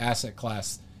in every asset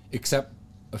class except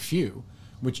a few,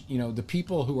 which, you know, the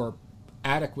people who are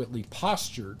adequately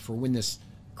postured for when this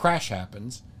crash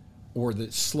happens, or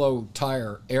the slow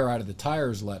tire air out of the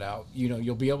tires let out, you know,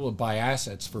 you'll be able to buy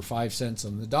assets for 5 cents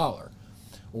on the dollar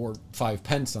or 5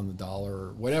 pence on the dollar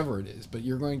or whatever it is. But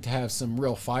you're going to have some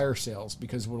real fire sales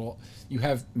because you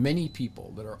have many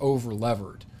people that are over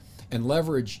levered, and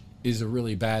leverage is a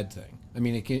really bad thing. I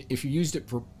mean, if you used it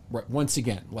for, once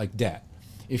again, like debt,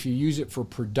 if you use it for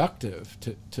productive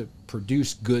to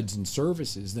produce goods and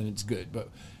services, then it's good. But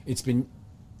it's been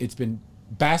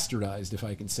bastardized, if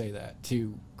I can say that,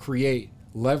 to create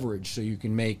leverage so you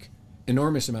can make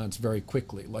enormous amounts very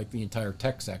quickly, like the entire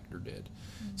tech sector did.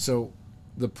 So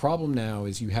the problem now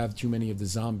is you have too many of the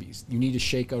zombies. You need to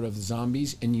shake out of the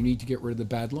zombies, and you need to get rid of the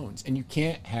bad loans. And you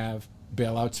can't have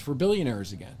bailouts for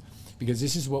billionaires again, because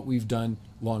this is what we've done: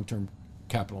 long-term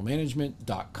capital management,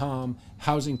 .com,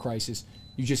 housing crisis.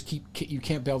 You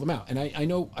can't bail them out. And I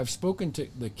know I've spoken to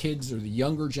the kids or the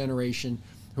younger generation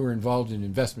who are involved in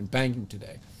investment banking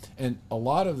today, and a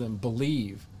lot of them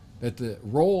believe that the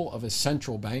role of a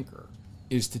central banker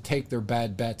is to take their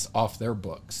bad bets off their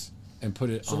books and put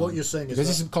it on. So what you're saying is because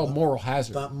this is called moral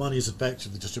hazard. That money is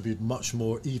effectively distributed much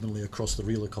more evenly across the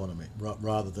real economy,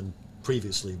 rather than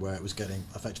previously where it was getting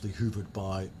effectively hoovered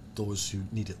by those who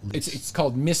need it least. It's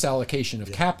called misallocation of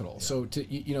capital. Yeah. So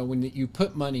you know, when you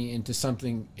put money into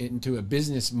something, into a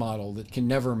business model that can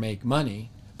never make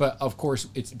money, but of course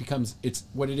it's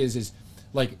what it is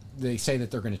like they say that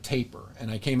they're going to taper.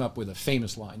 And I came up with a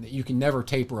famous line that you can never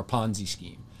taper a Ponzi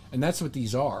scheme. And that's what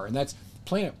these are. And that's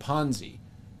Planet Ponzi.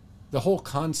 The whole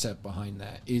concept behind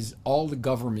that is all the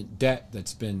government debt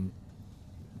that's been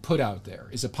put out there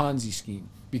is a Ponzi scheme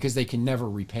because they can never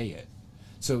repay it.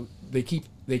 So they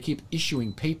keep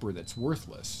issuing paper that's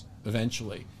worthless.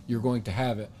 Eventually, you're going to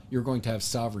have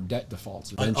sovereign debt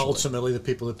defaults. Eventually, and ultimately, the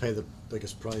people who pay the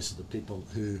biggest price are the people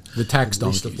who the tax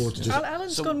least donkeys. afford to do.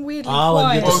 Alan's gone weirdly Alan,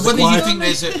 quiet. well, Whether you think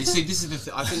there's a, see, this is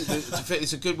the I think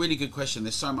it's a really good question.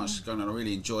 There's so much going on. I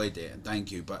really enjoyed it, and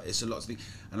thank you. But it's a lot to think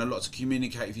and a lot to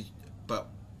communicate. But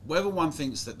whether one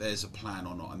thinks that there's a plan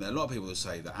or not, and there are a lot of people who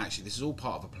say that actually this is all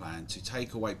part of a plan to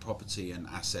take away property and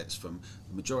assets from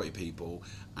the majority of people,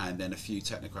 and then a few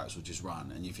technocrats will just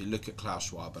run. And if you look at Klaus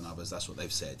Schwab and others, that's what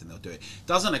they've said, and they'll do it.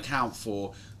 Doesn't account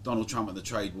for Donald Trump and the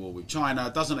trade war with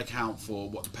China, doesn't account for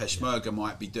what the Peshmerga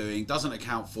might be doing, doesn't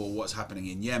account for what's happening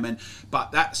in Yemen.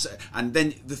 But and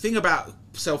then the thing about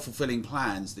self-fulfilling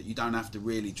plans that you don't have to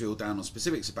really drill down on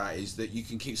specifics about is that you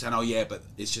can keep saying, oh yeah, but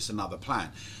it's just another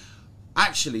plan.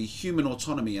 Actually, human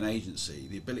autonomy and agency,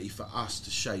 the ability for us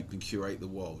to shape and curate the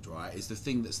world, right, is the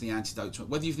thing that's the antidote to it.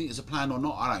 Whether you think there's a plan or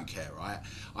not, I don't care, right?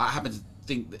 I happen to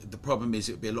think that the problem is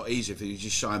it would be a lot easier if you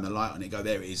just shine the light on it, go,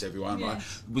 there it is, everyone, right?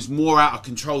 It was more out of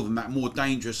control than that, more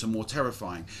dangerous and more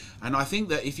terrifying. And I think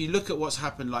that if you look at what's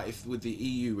happened, like with the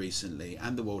EU recently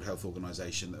and the World Health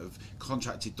Organization that have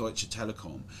contracted Deutsche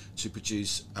Telekom to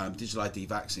produce digital ID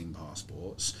vaccine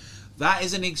passports, that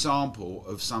is an example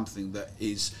of something that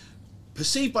is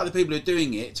perceived by the people who are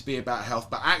doing it to be about health,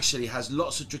 but actually has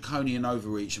lots of draconian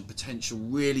overreach and potential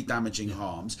really damaging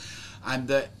harms. And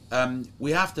that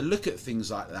we have to look at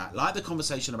things like that, like the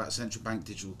conversation about central bank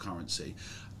digital currency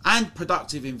and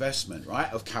productive investment,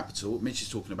 right, of capital. Mitch is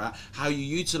talking about how you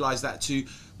utilize that to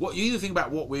what you either think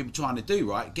about what we're trying to do,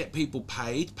 right? Get people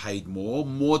paid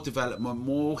more development,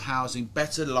 more housing,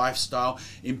 better lifestyle,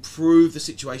 improve the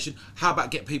situation. How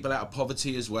about get people out of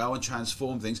poverty as well and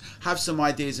transform things? Have some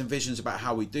ideas and visions about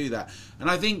how we do that. And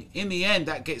I think in the end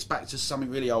that gets back to something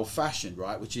really old-fashioned,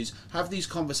 right? Which is have these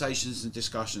conversations and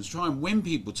discussions, try and win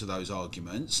people to those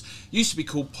arguments. Used to be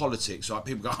called politics, right?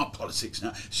 People go, oh, politics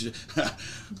now.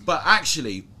 But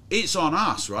actually, it's on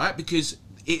us, right? Because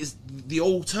it's the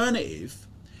alternative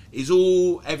is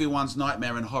all everyone's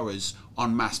nightmare and horrors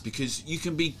en masse, because you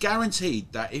can be guaranteed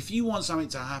that if you want something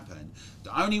to happen,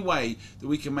 the only way that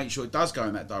we can make sure it does go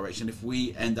in that direction, if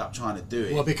we end up trying to do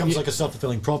it, well, it becomes like a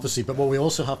self-fulfilling prophecy. But what we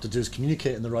also have to do is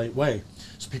communicate in the right way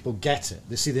so people get it,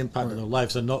 they see the impact in their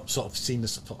lives. They're not sort of seeing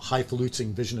this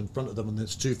highfalutin vision in front of them and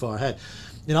it's too far ahead.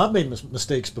 You know, I've made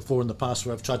mistakes before in the past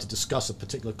where I've tried to discuss a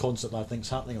particular concept that I think is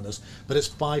happening on this, but it's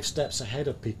 5 steps ahead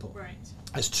of people. Right.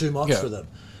 It's too much for them.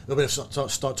 They'll be able to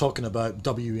start talking about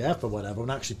WEF or whatever,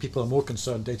 when actually people are more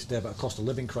concerned day to day about a cost of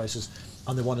living crisis,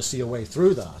 and they want to see a way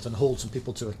through that and hold some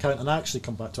people to account and actually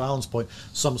come back to Alan's point,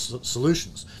 some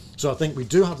solutions. So I think we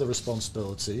do have the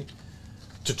responsibility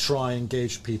to try and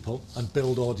engage people and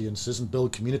build audiences and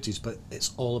build communities, but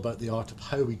it's all about the art of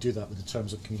how we do that with the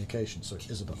terms of communication. So,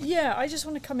 Isabel. Yeah, I just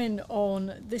want to come in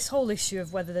on this whole issue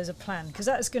of whether there's a plan, because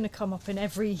that is going to come up in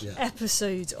every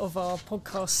episode of our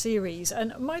podcast series.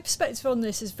 And my perspective on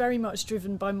this is very much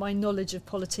driven by my knowledge of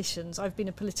politicians. I've been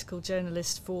a political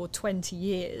journalist for 20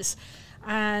 years.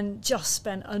 And just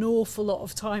spent an awful lot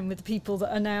of time with the people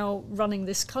that are now running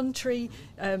this country.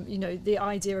 You know, the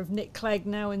idea of Nick Clegg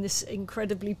now in this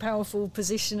incredibly powerful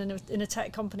position in a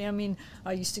tech company. I mean,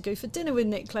 I used to go for dinner with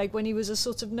Nick Clegg when he was a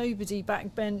sort of nobody,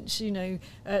 backbench, you know,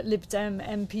 Lib Dem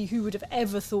MP. Who would have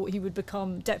ever thought he would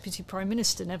become Deputy Prime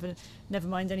Minister, never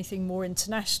mind anything more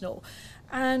international.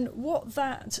 And what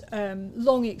that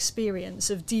long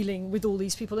experience of dealing with all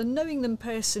these people and knowing them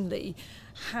personally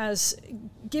has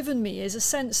given me is a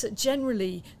sense that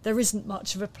generally there isn't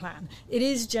much of a plan. It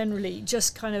is generally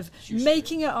just kind of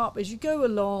making it up as you go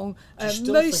along.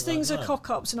 Most things are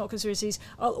cock-ups and not conspiracies.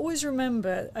 I'll always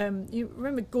remember, you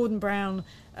remember Gordon Brown,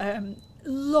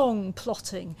 long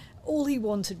plotting. All he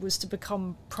wanted was to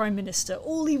become Prime Minister.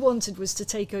 All he wanted was to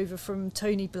take over from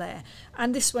Tony Blair.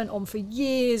 And this went on for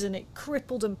years, and it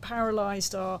crippled and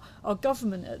paralysed our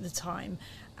government at the time.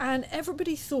 And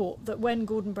everybody thought that when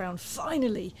Gordon Brown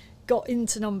finally got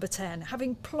into number 10,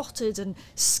 having plotted and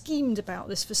schemed about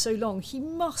this for so long, he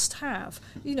must have,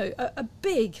 you know, a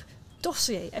big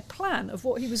dossier, a plan of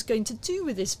what he was going to do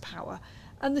with his power.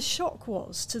 And the shock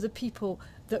was to the people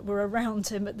that were around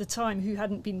him at the time who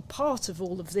hadn't been part of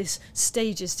all of this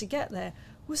stages to get there,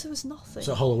 was there was nothing. It's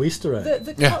a hollow Easter egg.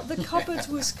 The cupboard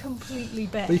was completely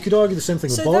bare. But you could argue the same thing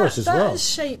with Boris as well. That has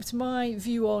shaped my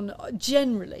view on,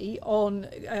 generally, on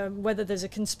whether there's a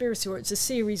conspiracy or it's a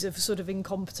series of sort of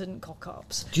incompetent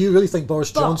cock-ups. Do you really think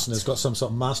Boris Johnson has got some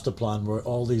sort of master plan where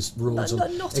all these rules...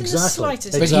 Not in the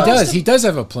slightest. But he does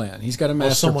have a plan. He's got a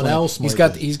master someone plan. else He's might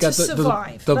got be.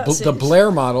 the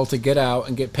Blair model to get out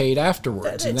and get paid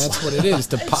afterwards, and that's what it is.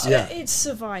 It's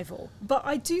survival. But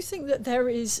I do think that there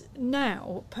is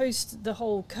now, post the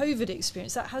whole COVID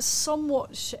experience, that has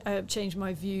somewhat changed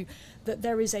my view that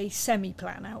there is a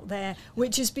semi-plan out there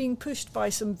which is being pushed by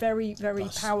some very, very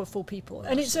powerful people.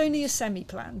 And it's only a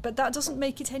semi-plan, but that doesn't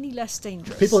make it any less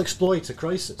dangerous. People exploit a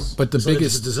crisis. But the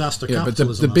biggest disaster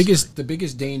capitalism. But the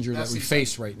biggest danger that we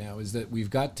face right now is that we've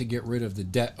got to get rid of the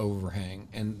debt overhang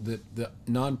and the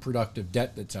non-productive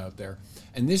debt that's out there.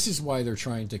 And this is why they're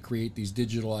trying to create these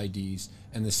digital IDs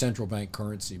and the central bank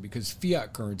currency, because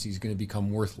fiat currency is going to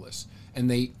become worthless. And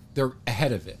they're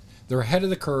ahead of it. They're ahead of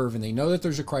the curve, and they know that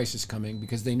there's a crisis coming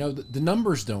because they know that the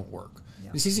numbers don't work. Yeah.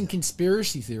 This isn't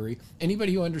conspiracy theory.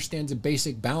 Anybody who understands a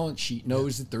basic balance sheet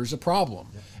knows that there's a problem.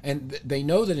 Yeah. And they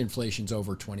know that inflation's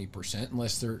over 20%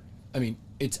 unless they're, I mean,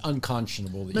 it's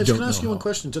unconscionable that you don't know. Can I ask you one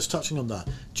question, just touching on that?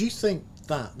 Do you think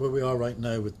that, where we are right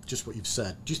now with just what you've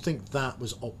said, do you think that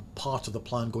was part of the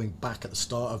plan going back at the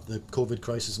start of the COVID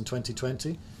crisis in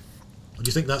 2020? Or do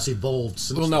you think that's evolved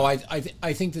since? Well, no, I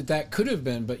think that could have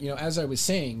been, but, you know, as I was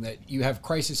saying, that you have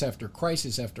crisis after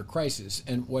crisis after crisis,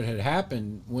 and what had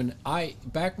happened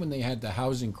back when they had the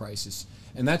housing crisis,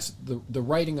 and that's the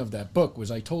writing of that book,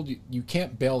 was I told you, you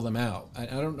can't bail them out. I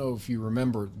don't know if you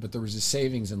remember, but there was a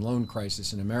savings and loan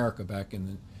crisis in America back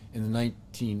in the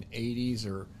 1980s,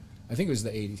 or I think it was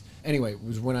the 80s. Anyway, it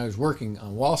was when I was working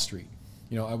on Wall Street.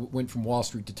 You know, I went from Wall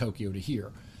Street to Tokyo to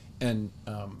here, and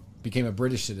became a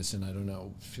British citizen, I don't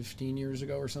know, 15 years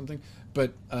ago or something.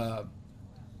 But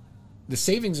the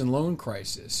savings and loan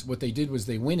crisis, what they did was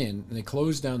they went in and they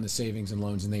closed down the savings and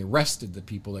loans and they arrested the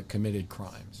people that committed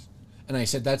crimes. And I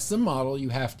said, that's the model you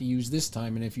have to use this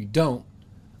time, and if you don't,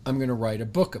 I'm going to write a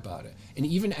book about it. And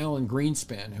even Alan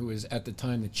Greenspan, who was at the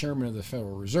time the chairman of the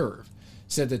Federal Reserve,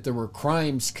 said that there were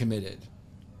crimes committed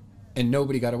and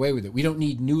nobody got away with it. We don't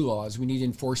need new laws. We need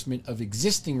enforcement of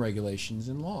existing regulations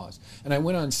and laws. And I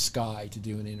went on Sky to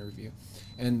do an interview,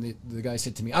 and the guy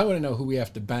said to me, I want to know who we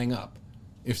have to bang up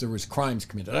if there was crimes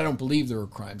committed. I don't believe there were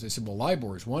crimes. I said, well,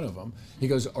 LIBOR is one of them. He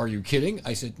goes, are you kidding?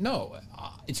 I said, no,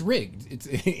 it's rigged.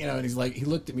 It's, you know, and he's like, he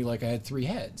looked at me like I had three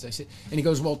heads. I said, and he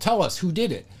goes, well, tell us who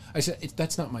did it. I said,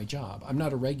 that's not my job. I'm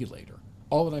not a regulator.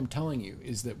 All that I'm telling you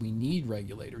is that we need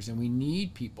regulators, and we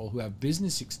need people who have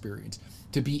business experience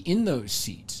to be in those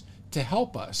seats to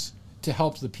help us, to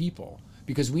help the people,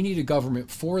 because we need a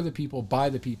government for the people, by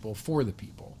the people, for the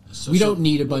people. We don't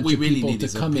need a bunch of people to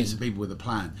come in. Some people with a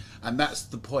plan, and that's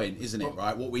the point, isn't it?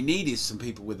 Right? What we need is some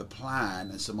people with a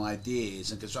plan and some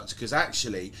ideas and construction, because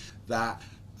actually that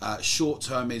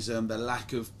short-termism, the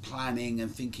lack of planning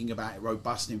and thinking about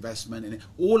robust investment, and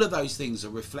all of those things are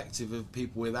reflective of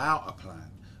people without a plan,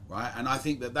 right? And I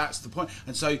think that that's the point.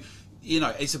 And so you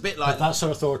know, it's a bit like... But that's how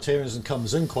authoritarianism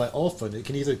comes in quite often. It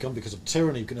can either come because of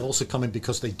tyranny, it can also come in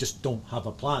because they just don't have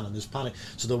a plan and there's panic.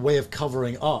 So the way of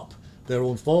covering up their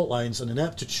own fault lines and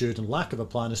ineptitude and lack of a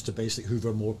plan is to basically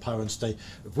hoover more power and say,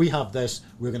 if we have this,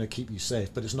 we're going to keep you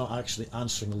safe. But it's not actually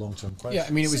answering the long-term question. Yeah,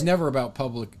 I mean, it was never about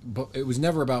public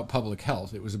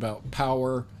health. It was about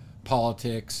power,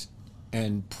 politics,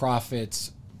 and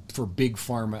profits for big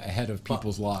pharma ahead of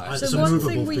people's lives. It's So a one movable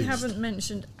thing we beast. haven't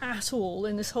mentioned at all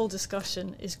in this whole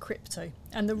discussion is crypto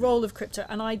and the role of crypto.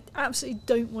 And I absolutely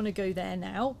don't want to go there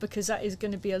now because that is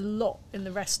going to be a lot in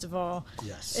the rest of our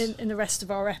in the rest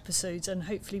of our episodes, and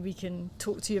hopefully we can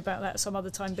talk to you about that some other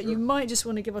time. But you might just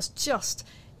want to give us just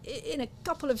in a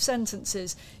couple of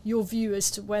sentences your view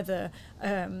as to whether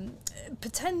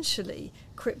potentially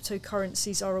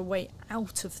cryptocurrencies are a way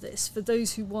out of this for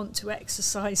those who want to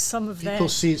exercise some of People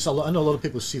see it's a lot. I know a lot of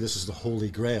people see this as the holy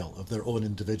grail of their own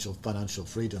individual financial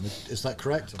freedom. Is that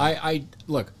correct? I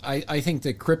think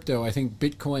that crypto, I think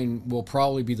Bitcoin will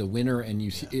probably be the winner and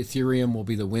Ethereum will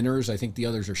be the winners. I think the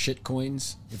others are shit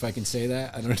coins, if I can say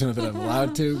that. I don't know that I'm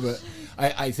allowed to, but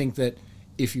I think that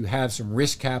if you have some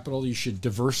risk capital, you should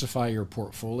diversify your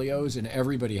portfolios, and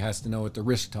everybody has to know what the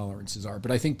risk tolerances are.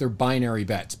 But I think they're binary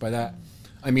bets. By that,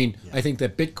 I mean, I think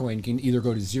that Bitcoin can either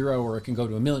go to 0 or it can go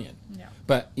to 1 million. Yeah.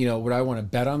 But, you know, would I want to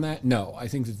bet on that? No. I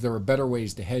think that there are better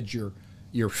ways to hedge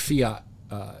your fiat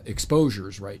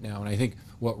exposures right now. And I think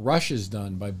what Russia's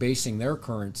done by basing their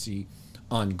currency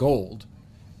on gold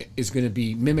is going to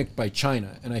be mimicked by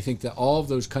China. And I think that all of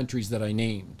those countries that I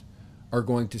named are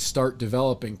going to start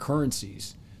developing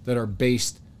currencies that are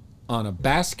based on a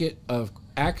basket of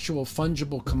actual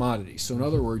fungible commodities. So in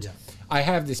other words, I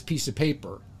have this piece of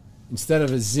paper. Instead of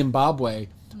a Zimbabwe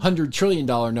 $100 trillion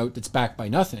note that's backed by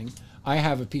nothing, I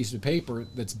have a piece of paper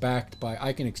that's backed by,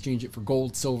 I can exchange it for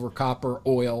gold, silver, copper,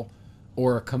 oil,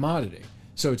 or a commodity.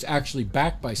 So it's actually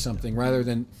backed by something rather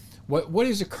than, what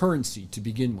is a currency to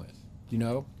begin with? You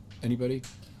know, anybody?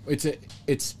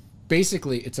 It's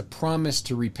basically, it's a promise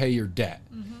to repay your debt.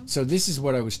 So this is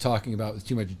what I was talking about with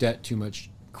too much debt, too much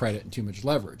credit, and too much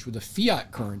leverage. With a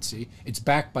fiat currency, it's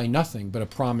backed by nothing but a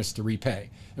promise to repay.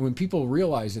 And when people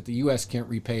realize that the U.S. can't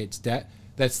repay its debt,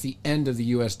 that's the end of the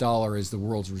U.S. dollar as the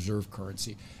world's reserve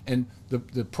currency. And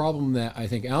the problem that I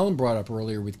think Alan brought up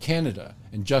earlier with Canada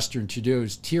and Justin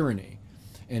Trudeau's tyranny,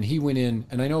 and he went in,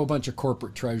 and I know a bunch of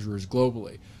corporate treasurers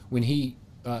globally, when he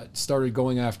started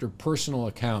going after personal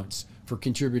accounts for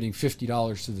contributing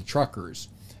 $50 to the truckers,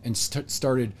 and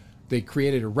they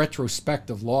created a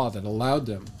retrospective law that allowed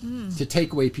them to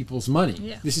take away people's money.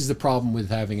 Yeah. This is the problem with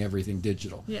having everything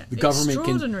digital. Yeah. The government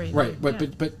can, right, but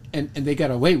they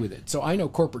got away with it. So I know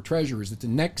corporate treasurers that the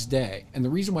next day, and the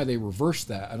reason why they reversed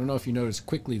that, I don't know if you noticed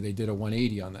quickly, they did a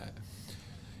 180 on that.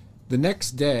 The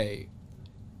next day,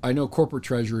 I know corporate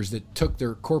treasurers that took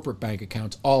their corporate bank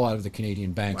accounts all out of the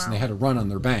Canadian banks, and they had to run on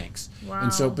their banks.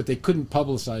 And so, but they couldn't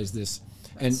publicize this.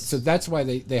 And so that's why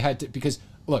they had to, because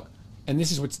look, and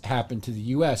this is what's happened to the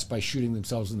U.S. by shooting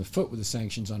themselves in the foot with the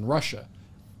sanctions on Russia.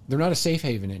 They're not a safe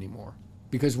haven anymore,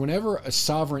 because whenever a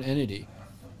sovereign entity,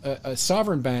 a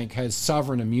sovereign bank has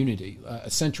sovereign immunity, a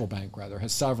central bank rather,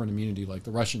 has sovereign immunity like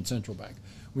the Russian central bank.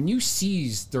 When you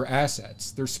seize their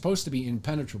assets, they're supposed to be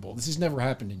impenetrable. This has never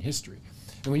happened in history.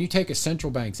 And when you take a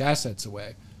central bank's assets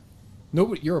away,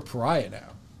 you're a pariah now.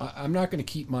 I'm not going to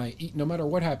keep no matter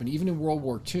what happened, even in World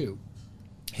War II,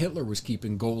 Hitler was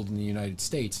keeping gold in the United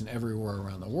States and everywhere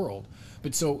around the world.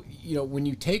 But so, you know, when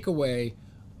you take away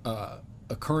a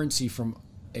currency from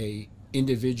a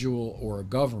individual or a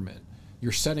government,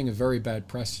 you're setting a very bad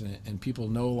precedent, and people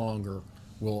no longer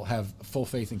will have full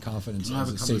faith and confidence in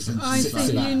the safe. I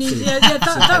think you need,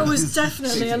 that was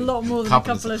definitely a lot more than a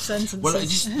couple of sentences. Well,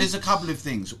 there's a couple of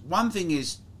things. One thing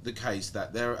is the case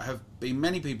that there have been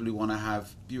many people who want to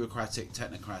have bureaucratic,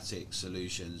 technocratic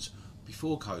solutions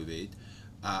before COVID,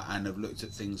 and have looked at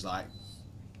things like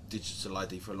digital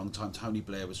ID for a long time. Tony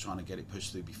Blair was trying to get it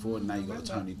pushed through before, and now you've got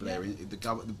Tony Blair. Yeah.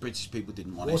 The British people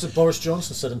didn't want it. What was it Boris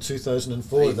Johnson said in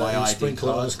 2004 that he would sprinkle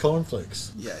it on his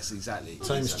cornflakes? Yes, exactly.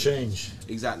 Times change.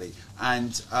 Exactly.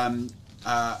 And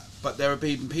but there have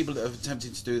been people that have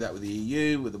attempted to do that with the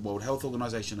EU, with the World Health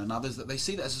Organization and others, that they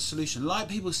see that as a solution. Like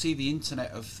people see the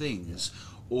Internet of Things,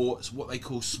 or what they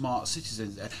call smart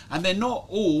citizens, and they're not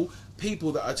all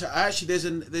people that are actually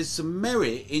there's some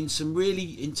merit in some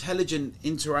really intelligent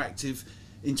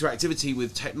interactivity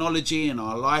with technology and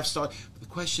our lifestyle. The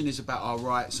question is about our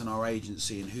rights and our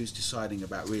agency, and who's deciding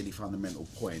about really fundamental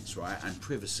points, right? And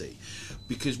privacy,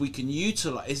 because we can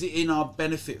utilize, is it in our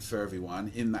benefit for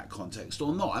everyone in that context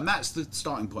or not? And that's the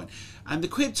starting point. And the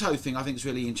crypto thing I think is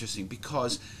really interesting,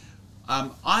 because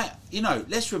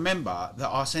Let's remember that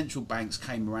our central banks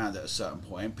came around at a certain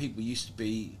point. People used to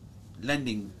be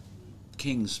lending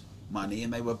kings money,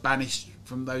 and they were banished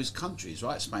from those countries,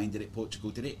 right? Spain did it, Portugal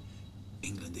did it,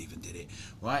 England even did it,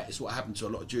 right? It's what happened to a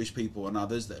lot of Jewish people and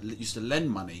others that used to lend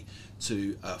money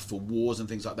to for wars and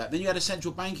things like that. Then you had a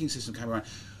central banking system came around.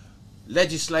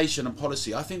 Legislation and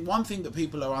policy. I think one thing that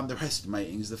people are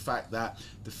underestimating is the fact that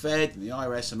the Fed and the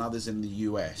IRS and others in the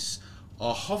US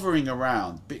are hovering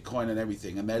around Bitcoin and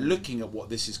everything, and they're looking at what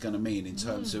this is going to mean in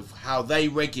terms of how they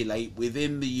regulate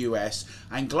within the US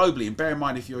and globally. And bear in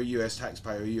mind, if you're a US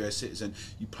taxpayer or a US citizen,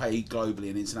 you pay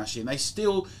globally and internationally, and they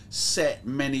still set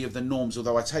many of the norms,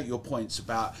 although I take your points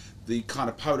about the kind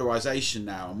of polarization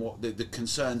now and what the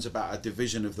concerns about a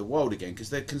division of the world again, because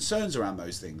there are concerns around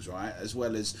those things, right, as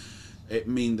well as it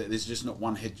mean that there's just not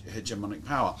one hegemonic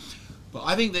power. But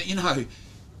I think that,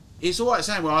 it's all right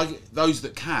saying, well, those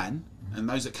that can, and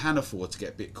those that can afford to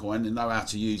get Bitcoin and know how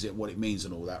to use it, what it means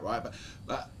and all that, right?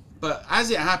 But as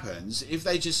it happens, if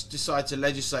they just decide to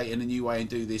legislate in a new way and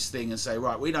do this thing and say,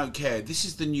 right, we don't care, this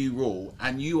is the new rule,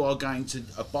 and you are going to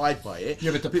abide by it. Yeah,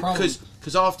 but the problem...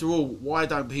 Because after all, why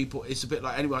don't people... It's a bit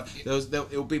like, anyway,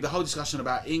 it will be the whole discussion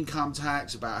about income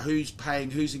tax, about who's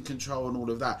paying, who's in control and all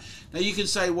of that. Now, you can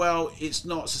say, well, it's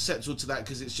not susceptible to that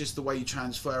because it's just the way you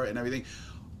transfer it and everything.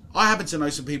 I happen to know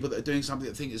some people that are doing something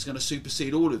that think it's going to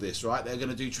supersede all of this, right? They're going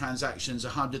to do transactions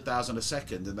 100,000 a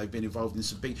second, and they've been involved in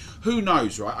some big... Who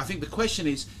knows, right? I think the question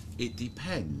is, it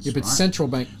depends. Yeah, but right? central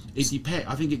bank... It depends.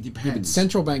 I think it depends. Yeah, but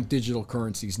central bank digital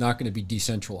currency is not going to be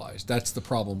decentralized. That's the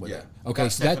problem with it. Okay,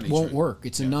 so that won't work.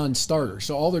 It's a non-starter.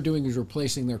 So all they're doing is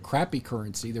replacing their crappy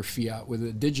currency, their fiat, with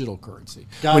a digital currency.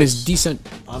 Guys, when it's decent.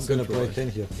 I'm going to break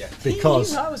in here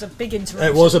because that was a big interruption.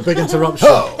 it was a big interruption.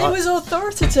 It was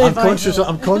authoritative.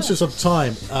 I'm conscious of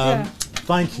time.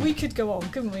 Thank you. We could go on,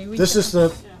 couldn't we? This is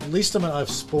the least amount I've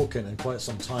spoken in quite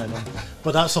some time,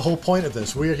 but that's the whole point of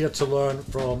this. We're here to learn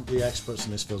from the experts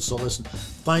in this field. So listen,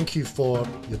 thank you for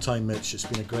your time, Mitch. It's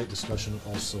been a great discussion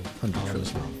also.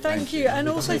 Thank you, and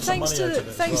also thanks to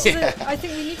I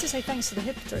think we need to say thanks to the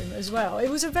Hippodrome as well. It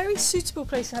was a very suitable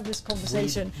place to have this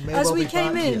conversation. As we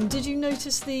came in, did you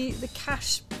notice the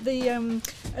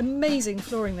amazing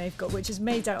flooring they've got, which is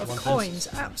made out of coins?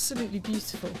 Absolutely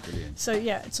beautiful. Brilliant. So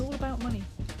yeah, it's all about money.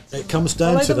 It comes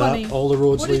down to that. Money. All the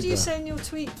roads lead there. What did you say in your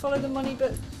tweet? Follow the money,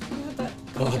 but you had that.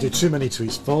 Oh, I do too many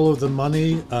tweets. Follow the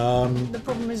money. The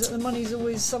problem is that the money's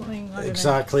always something. I don't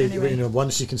Exactly. know. Anyway.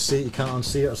 Once you can see it, you can't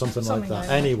unsee it, or something like that.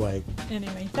 Anyway.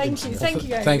 Thank you. Thank you,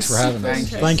 guys. Thanks for having us.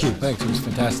 Thank you. Thanks. It was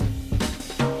fantastic.